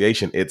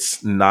asphyxiation,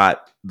 it's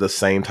not the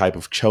same type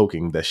of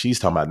choking that she's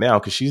talking about now,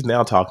 because she's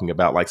now talking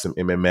about like some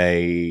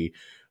MMA,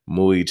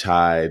 Muay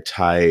Thai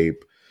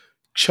type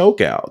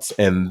chokeouts,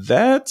 and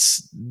that's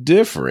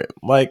different.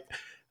 Like,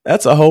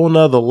 that's a whole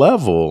nother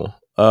level.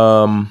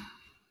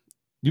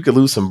 You could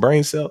lose some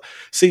brain cells.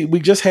 See, we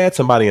just had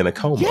somebody in a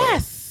coma.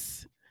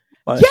 Yes.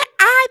 Yeah,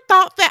 I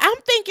thought that.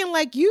 I'm thinking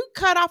like you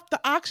cut off the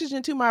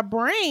oxygen to my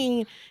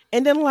brain,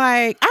 and then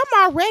like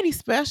I'm already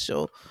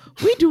special.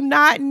 We do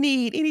not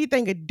need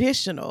anything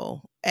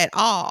additional at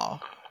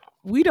all.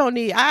 We don't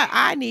need.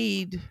 I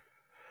need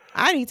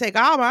to take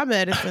all my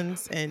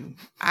medicines, and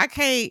I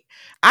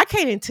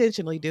can't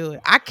intentionally do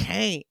it. I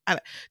can't.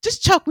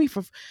 Just choke me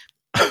for.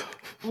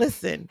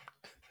 Listen.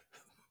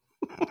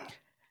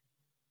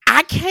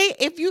 I can't,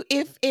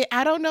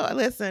 I don't know.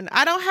 Listen,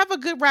 I don't have a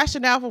good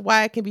rationale for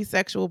why it can be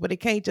sexual, but it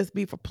can't just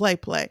be for play.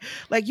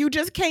 Like, you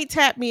just can't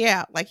tap me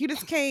out. Like, you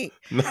just can't,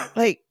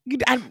 like,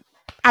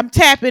 I'm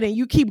tapping and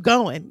you keep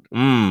going.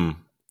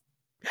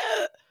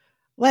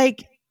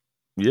 Like,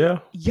 yeah.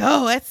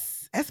 Yo,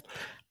 that's,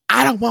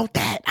 I don't want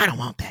that.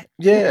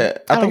 Yeah.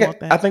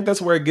 I think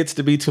that's where it gets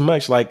to be too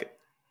much. Like,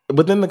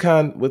 within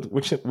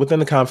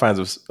the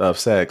confines of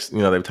sex,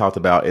 they've talked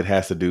about it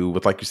has to do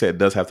with, like you said, it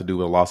does have to do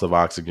with a loss of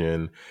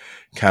oxygen,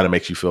 kind of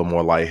makes you feel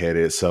more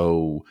lightheaded.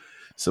 So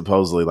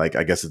supposedly, like,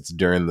 I guess it's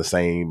during the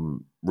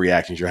same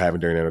reactions you're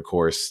having during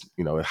intercourse,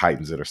 it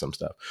heightens it or some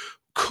stuff.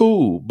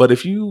 Cool. But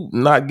if you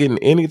not getting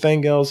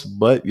anything else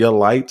but your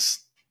lights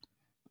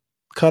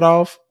cut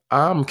off,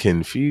 I'm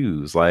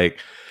confused. Like,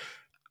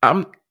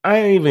 I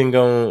ain't even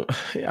going,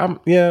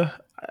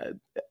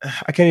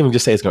 I can't even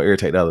just say it's going to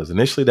irritate others.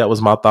 Initially, that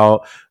was my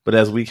thought. But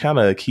as we kind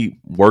of keep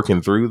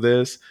working through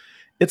this,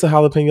 it's a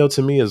jalapeno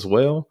to me as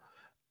well.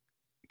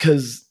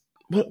 Because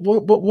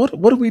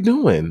what are we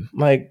doing?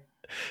 Like,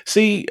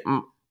 see,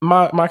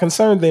 my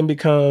concern then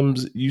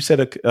becomes, you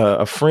said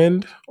a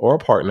friend or a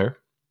partner.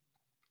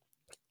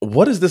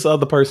 What is this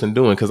other person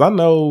doing? Because I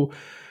know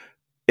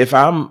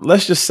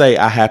let's just say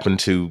I happen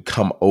to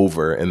come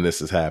over and this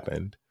has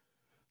happened.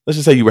 Let's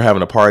just say you were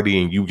having a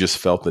party and you just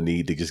felt the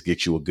need to just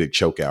get you a good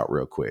choke out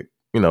real quick.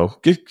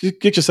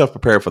 Get yourself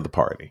prepared for the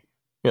party,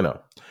 And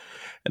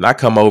I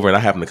come over and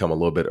I happen to come a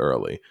little bit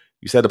early.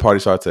 You said the party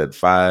starts at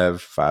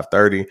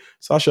 5:30.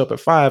 So I show up at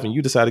 5 and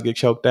you decide to get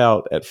choked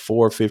out at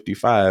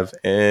 4:55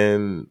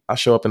 and I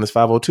show up and it's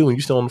 5:02 and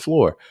you still on the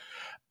floor.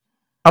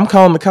 I'm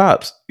calling the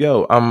cops.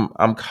 Yo,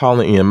 I'm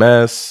calling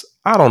EMS.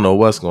 I don't know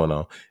what's going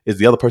on. Is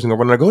the other person gonna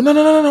run there and go,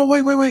 no,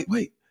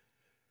 wait.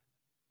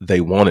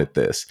 They wanted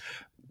this.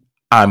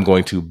 I'm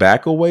going to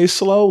back away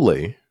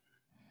slowly,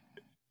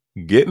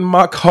 get in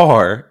my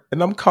car,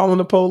 and I'm calling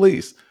the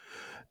police.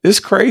 This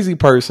crazy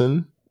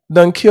person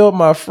done killed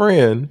my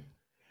friend,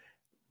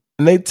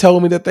 and they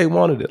told me that they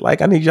wanted it.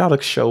 Like, I need y'all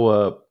to show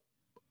up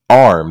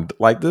armed.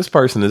 Like, this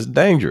person is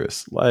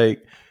dangerous.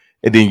 Like,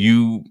 and then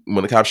you,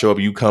 when the cops show up,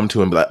 you come to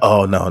him and be like,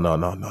 oh,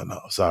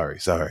 no. Sorry.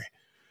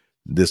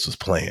 This was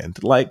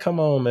planned. Like, come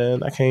on,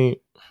 man. I can't.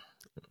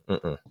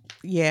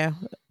 Yeah,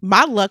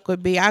 my luck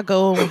would be I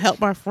go and help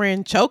my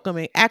friend choke him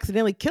and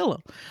accidentally kill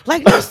him.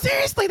 Like, no,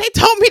 seriously, they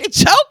told me to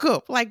choke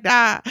him. Like,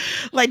 nah,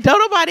 like, don't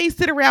nobody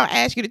sit around and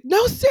ask you to.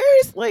 No,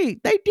 seriously,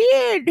 they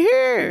did.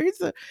 Here,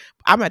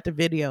 I'm at the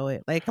video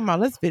it. Like, come on,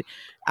 let's.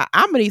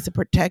 I'm gonna need some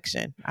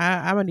protection.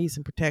 I'm gonna need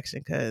some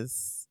protection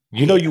because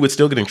you would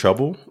still get in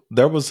trouble.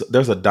 There's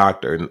a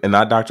doctor, and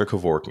not Dr.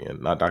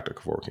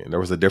 Kevorkian. There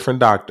was a different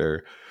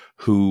doctor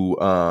who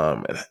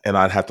and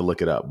I'd have to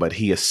look it up, but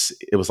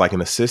it was like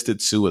an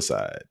assisted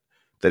suicide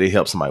that he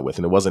helped somebody with,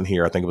 and it wasn't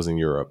here. I think it was in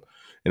Europe,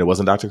 and it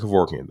wasn't Dr.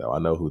 Kevorkian though. I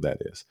know who that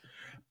is.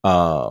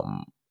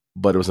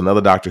 But it was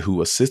another doctor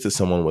who assisted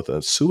someone with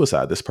a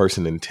suicide. This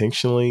person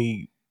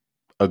intentionally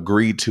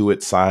agreed to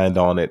it, signed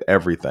on it,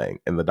 everything,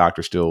 and the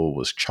doctor still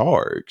was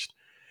charged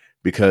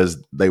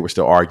because they were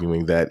still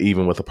arguing that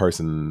even with a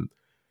person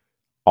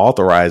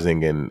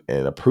authorizing and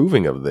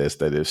approving of this,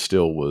 that it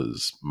still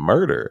was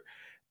murder.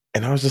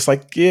 And I was just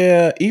like,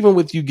 yeah, even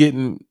with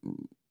you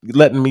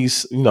letting me,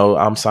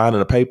 I'm signing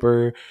a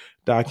paper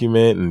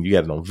document and you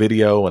got it on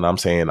video and I'm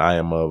saying I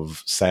am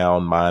of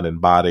sound mind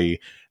and body.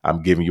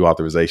 I'm giving you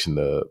authorization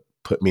to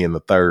put me in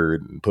the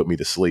third and put me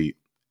to sleep.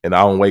 And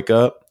I don't wake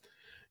up.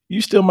 You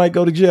still might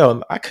go to jail.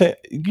 And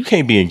you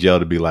can't be in jail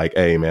to be like,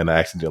 hey man, I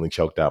accidentally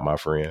choked out my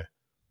friend.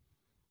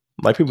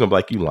 Like, people gonna be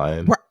like, you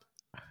lying.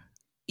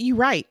 You're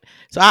right.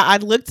 So I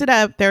looked it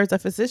up. There's a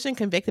physician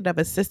convicted of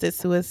assisted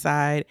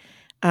suicide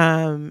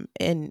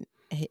in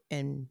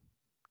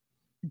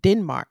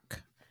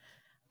Denmark.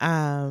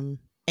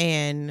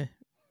 And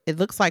it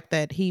looks like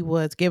that he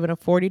was given a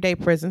 40-day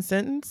prison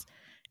sentence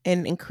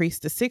and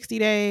increased to 60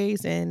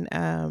 days. And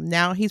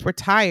now he's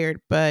retired,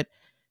 but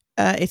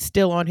it's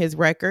still on his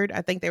record.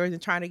 I think they were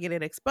trying to get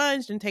it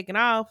expunged and taken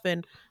off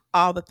and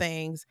all the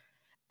things.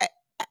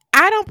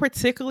 I don't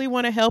particularly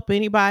want to help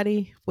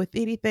anybody with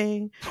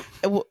anything.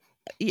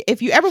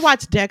 If you ever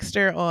watch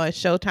Dexter on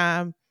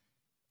Showtime,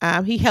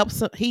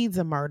 he's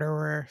a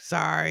murderer.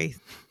 Sorry.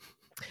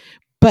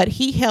 But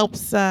he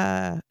helps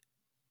a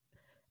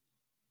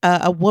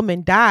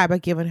woman die by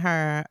giving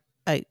her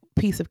a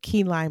piece of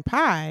key lime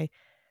pie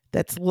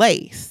that's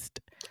laced.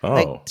 Oh.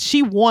 Like,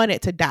 she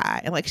wanted to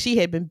die. And like, she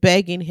had been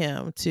begging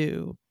him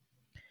to.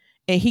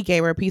 And he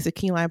gave her a piece of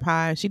key lime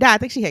pie. And she died. I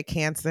think she had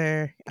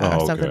cancer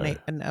or something,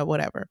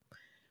 whatever.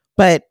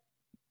 But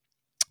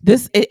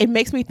it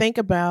makes me think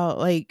about,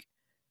 like,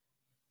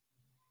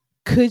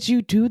 could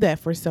you do that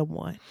for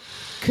someone?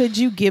 Could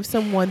you give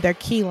someone their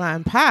key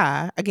lime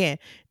pie? Again,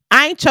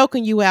 I ain't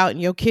choking you out in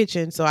your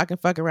kitchen so I can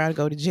fuck around and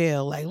go to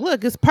jail. Like,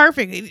 look, it's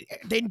perfect.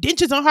 The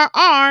dentures on her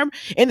arm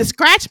and the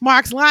scratch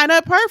marks line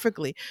up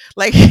perfectly.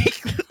 Like,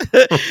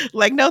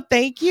 like, no,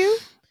 thank you.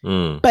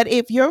 But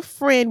if your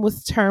friend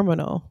was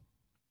terminal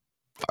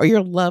or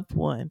your loved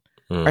one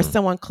or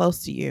someone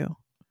close to you,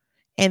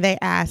 and they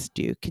asked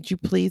you, could you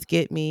please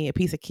get me a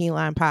piece of key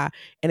lime pie?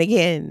 And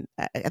again,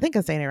 I think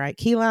I'm saying it right.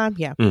 Key lime?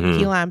 Yeah.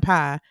 Key lime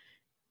pie.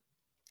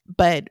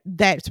 But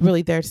that's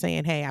really, they're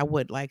saying, hey, I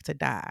would like to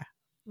die.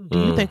 Do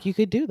you think you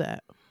could do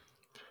that?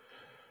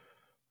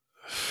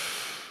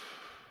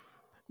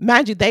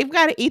 Mind you, they've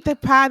got to eat the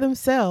pie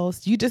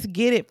themselves. You just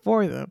get it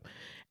for them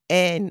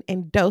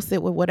and dose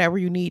it with whatever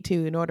you need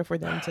to in order for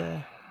them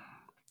to.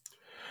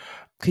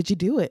 Could you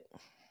do it?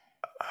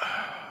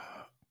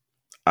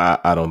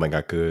 I don't think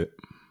I could.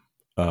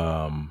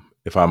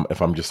 If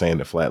I'm just saying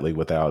it flatly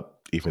without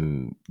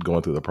even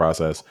going through the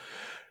process,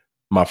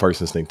 my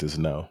first instinct is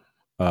no.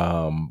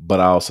 But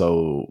I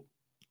also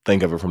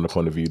think of it from the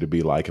point of view to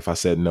be like, if I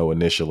said no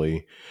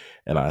initially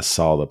and I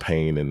saw the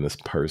pain in this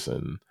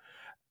person,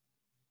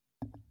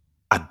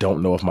 I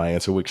don't know if my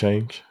answer would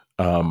change.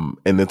 And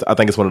I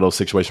think it's one of those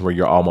situations where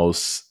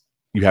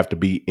you have to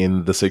be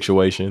in the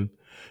situation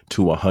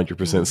to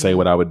 100% say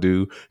what I would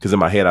do. Because in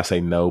my head, I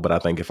say no, but I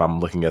think if I'm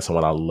looking at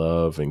someone I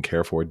love and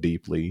care for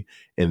deeply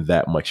in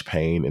that much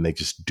pain, and they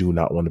just do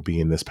not want to be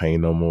in this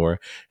pain no more,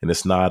 and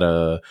it's not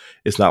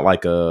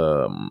like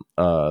a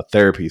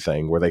therapy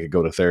thing where they could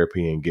go to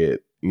therapy and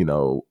get,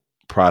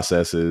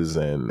 processes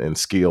and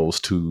skills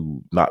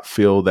to not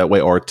feel that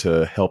way or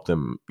to help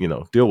them,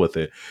 deal with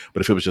it.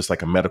 But if it was just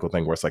like a medical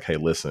thing where it's like, hey,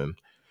 listen,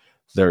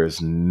 there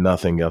is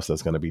nothing else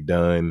that's going to be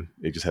done.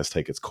 It just has to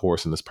take its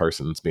course. And this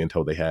person's being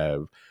told they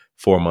have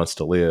 4 months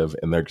to live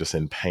and they're just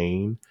in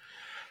pain.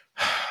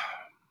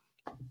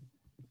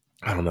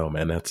 I don't know,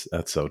 man. That's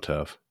so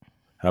tough.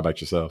 How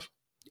about yourself?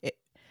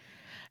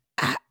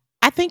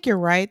 I think you're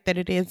right that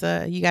it is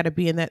you got to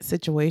be in that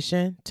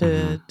situation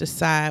to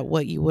decide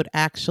what you would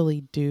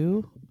actually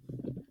do.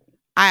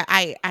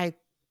 I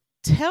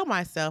tell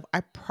myself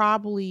I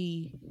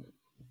probably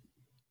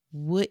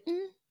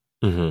wouldn't.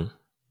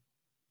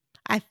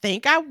 I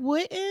think I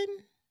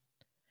wouldn't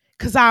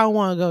because I don't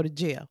want to go to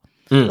jail.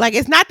 Like,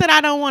 it's not that I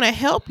don't want to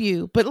help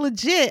you, but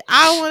legit,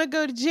 I don't want to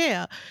go to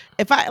jail.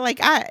 If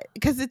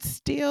because it's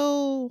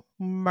still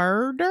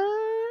murder.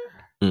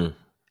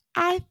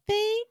 I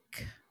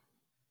think.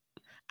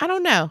 I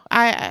don't know.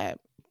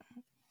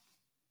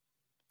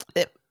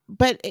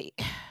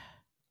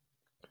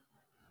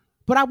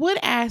 But I would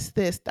ask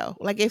this though.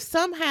 Like, if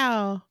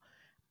somehow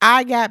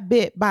I got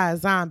bit by a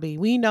zombie,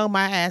 we know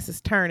my ass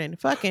is turning.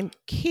 Fucking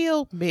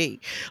kill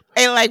me.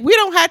 And like, we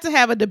don't have to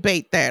have a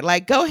debate there.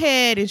 Like, go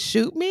ahead and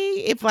shoot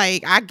me. If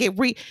like I get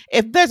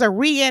if there's a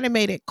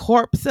reanimated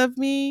corpse of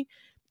me,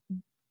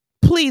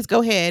 please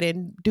go ahead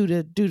and do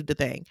the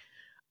thing.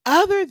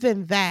 Other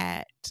than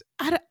that,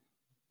 I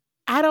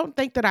don't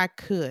think that I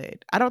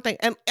could. I don't think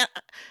that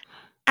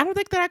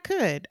I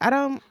could.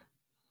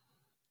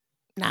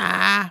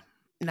 Nah.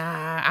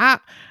 I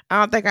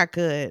don't think I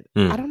could.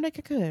 I don't think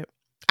I could.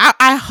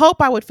 I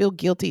hope I would feel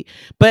guilty,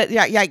 but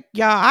yeah, y'all,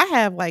 I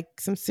have like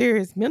some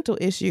serious mental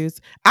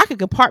issues. I could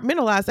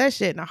compartmentalize that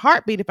shit in a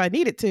heartbeat if I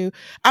needed to.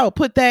 I would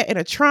put that in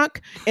a trunk,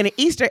 in an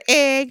Easter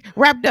egg,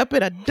 wrapped up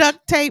in a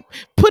duct tape,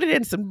 put it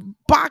in some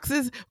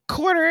boxes,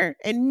 corner,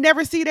 and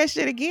never see that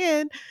shit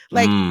again.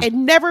 Like,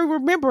 and never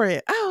remember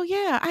it. Oh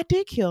yeah, I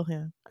did kill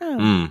him.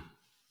 Oh.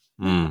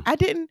 I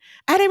didn't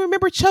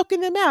remember choking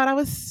them out. I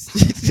was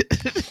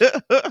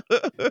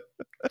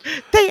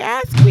they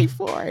asked me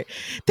for it.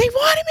 They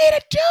wanted me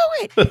to do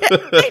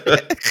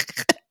it.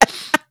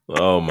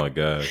 Oh my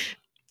gosh.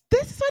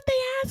 This is what they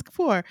asked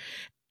for.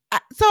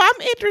 So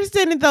I'm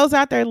interested in those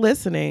out there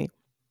listening.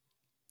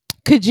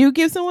 Could you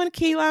give someone a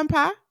key lime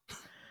pie?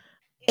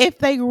 If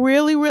they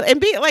really,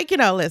 and be like,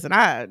 listen,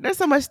 there's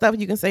so much stuff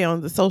you can say on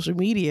the social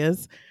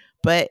medias,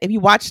 but if you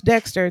watch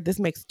Dexter, this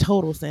makes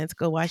total sense.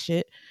 Go watch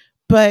it.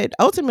 But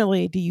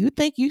ultimately, do you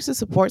think you should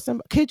support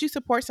could you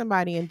support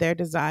somebody in their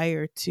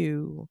desire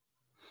to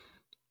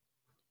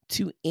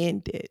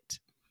end it?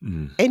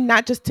 And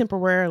not just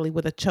temporarily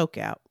with a choke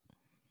out,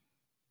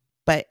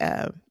 but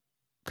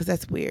because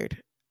that's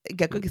weird. You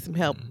gotta go get some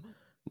help.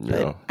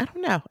 But I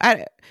don't know.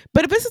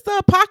 But if this is the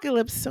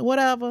apocalypse or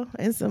whatever,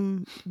 and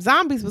some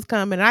zombies was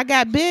coming, and I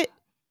got bit.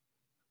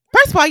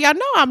 First of all, y'all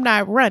know I'm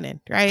not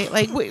running, right?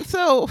 Like,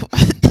 so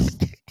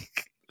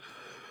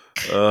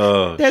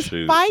there's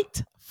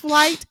fight,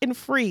 flight, and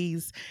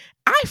freeze.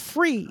 I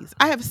freeze.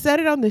 I have said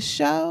it on the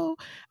show.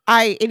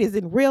 It is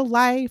in real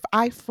life.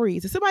 I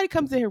freeze. If somebody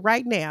comes in here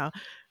right now,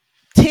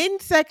 10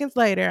 seconds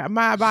later,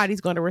 my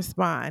body's going to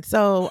respond.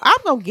 So I'm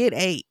going to get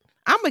 8.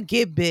 I'm going to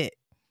get bit.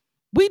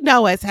 We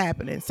know what's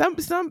happening. I'm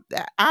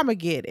going to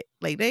get it.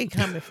 Like, they ain't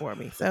coming for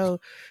me. So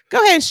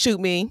go ahead and shoot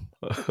me.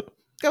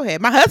 Go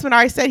ahead. My husband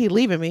already said he's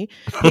leaving me.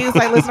 He was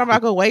like, listen, I'm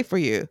not going to wait for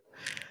you.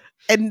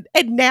 And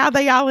now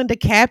they all into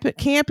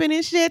camping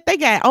and shit. They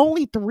got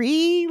only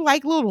 3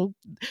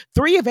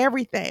 of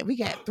everything. We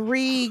got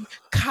 3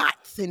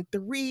 cots and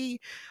 3.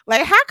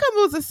 Like, how come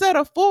it was a set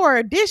of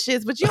 4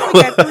 dishes, but you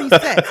only got 3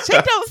 sets?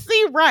 Shit don't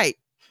seem right.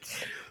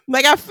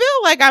 Like, I feel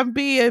like I'm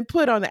being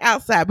put on the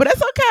outside, but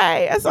it's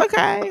okay. It's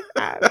okay.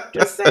 I'm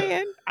just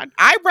saying.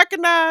 I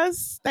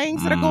recognize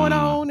things that are going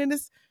on in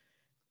this.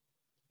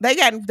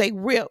 They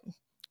real.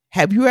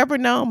 Have you ever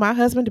known my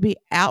husband to be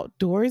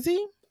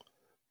outdoorsy?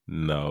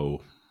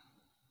 No.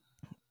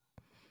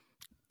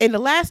 In the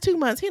last 2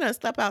 months, he done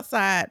slept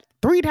outside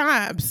 3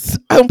 times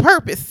on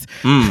purpose.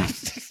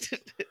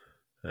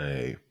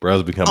 Hey,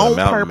 bro's becoming a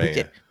mountain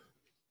man.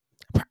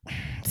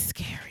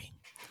 Scary.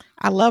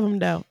 I love him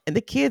though, and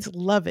the kids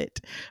love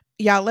it.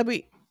 Y'all,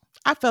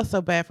 I felt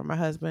so bad for my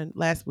husband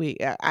last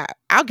week.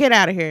 I'll get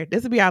out of here.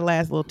 This will be our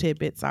last little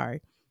tidbit.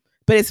 Sorry,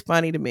 but it's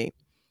funny to me.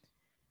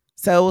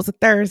 So it was a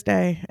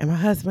Thursday, and my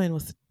husband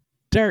was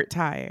dirt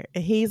tired,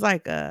 and he's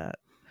like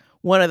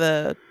one of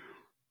the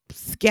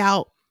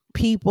scout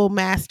people,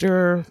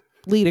 master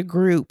leader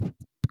group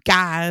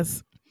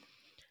guys.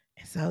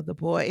 And so the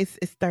boy,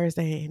 it's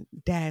Thursday, and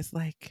Dad's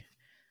like,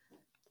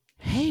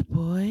 "Hey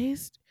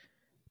boys,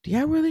 do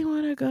y'all really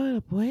want to go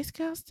to Boy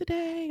Scouts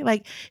today?"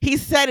 Like, he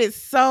said it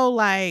so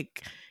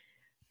like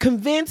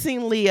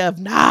convincingly of,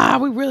 "Nah,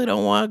 we really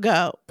don't want to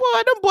go."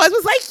 Boy, them boys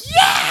was like,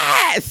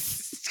 "Yes."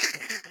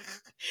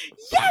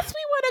 Yes,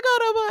 we want to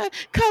go to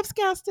Cub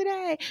Scouts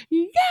today.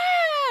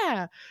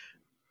 Yeah.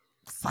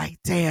 It's like,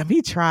 damn,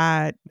 he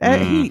tried.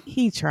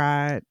 He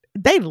tried.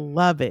 They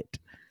love it.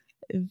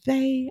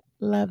 They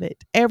love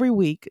it. Every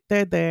week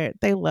they're there.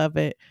 They love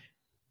it.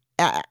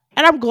 And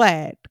I'm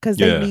glad because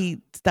they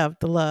need stuff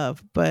to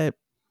love. But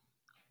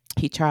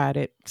he tried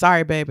it.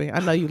 Sorry, baby. I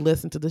know you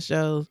listen to the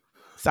shows.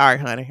 Sorry,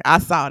 honey. I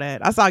saw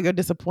that. I saw your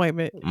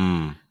disappointment.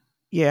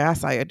 Yeah, I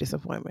saw your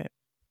disappointment.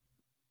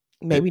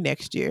 maybe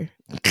next year.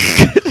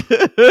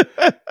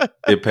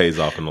 It pays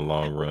off in the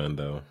long run,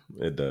 though.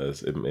 It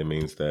does. It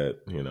means that,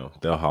 you know,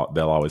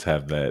 they'll always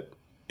have that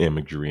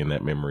imagery and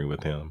that memory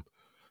with him.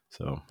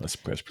 So that's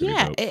pretty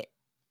dope.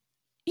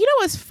 You know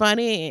what's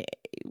funny?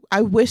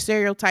 I wish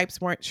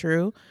stereotypes weren't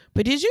true,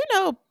 but did you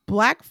know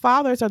Black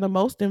fathers are the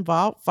most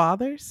involved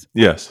fathers?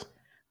 Yes.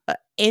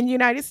 In the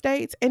United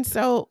States. And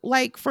so,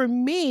 like, for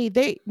me,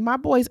 my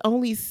boys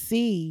only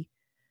see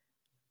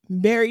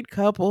married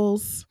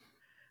couples,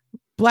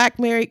 Black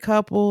married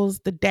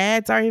couples, the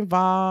dads are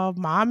involved,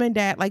 mom and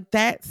dad. Like,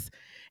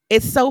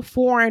 it's so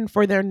foreign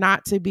for there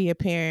not to be a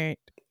parent,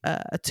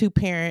 a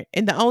two-parent.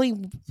 And the only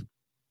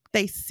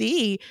they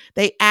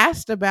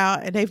asked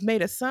about, and they've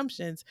made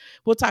assumptions.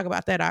 We'll talk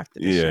about that after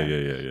the show.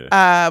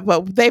 Yeah.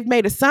 But they've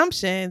made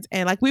assumptions,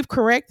 and like we've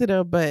corrected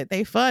them, but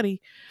they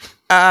funny.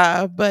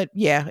 But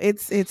yeah,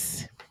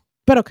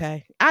 but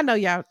okay. I know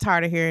y'all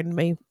tired of hearing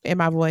me in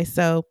my voice.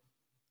 So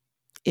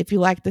if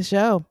you like the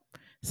show,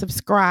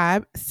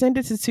 subscribe, send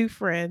it to 2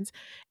 friends,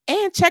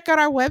 and check out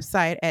our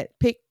website at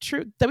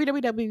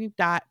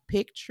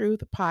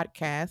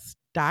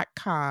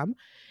www.picktruthpodcast.com.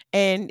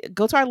 And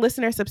go to our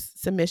listener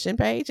submission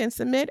page and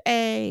submit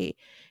a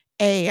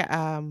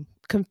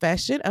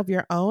confession of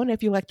your own.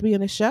 If you'd like to be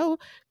on the show,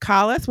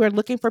 call us. We're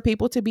looking for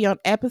people to be on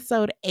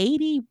episode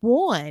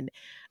 81.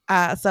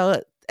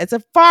 So it's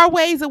a far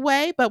ways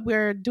away, but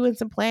we're doing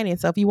some planning.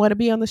 So if you want to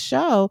be on the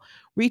show,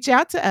 reach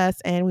out to us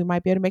and we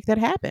might be able to make that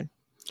happen.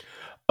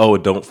 Oh,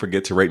 don't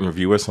forget to rate and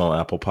review us on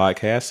Apple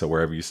Podcasts or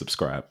wherever you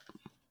subscribe.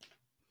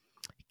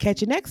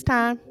 Catch you next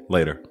time.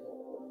 Later.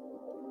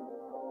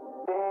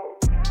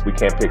 We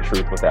can't pick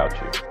truth without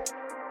you.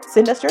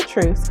 Send us your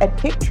truths at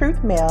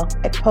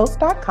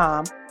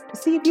picktruthmail@post.com to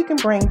see if you can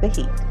bring the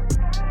heat.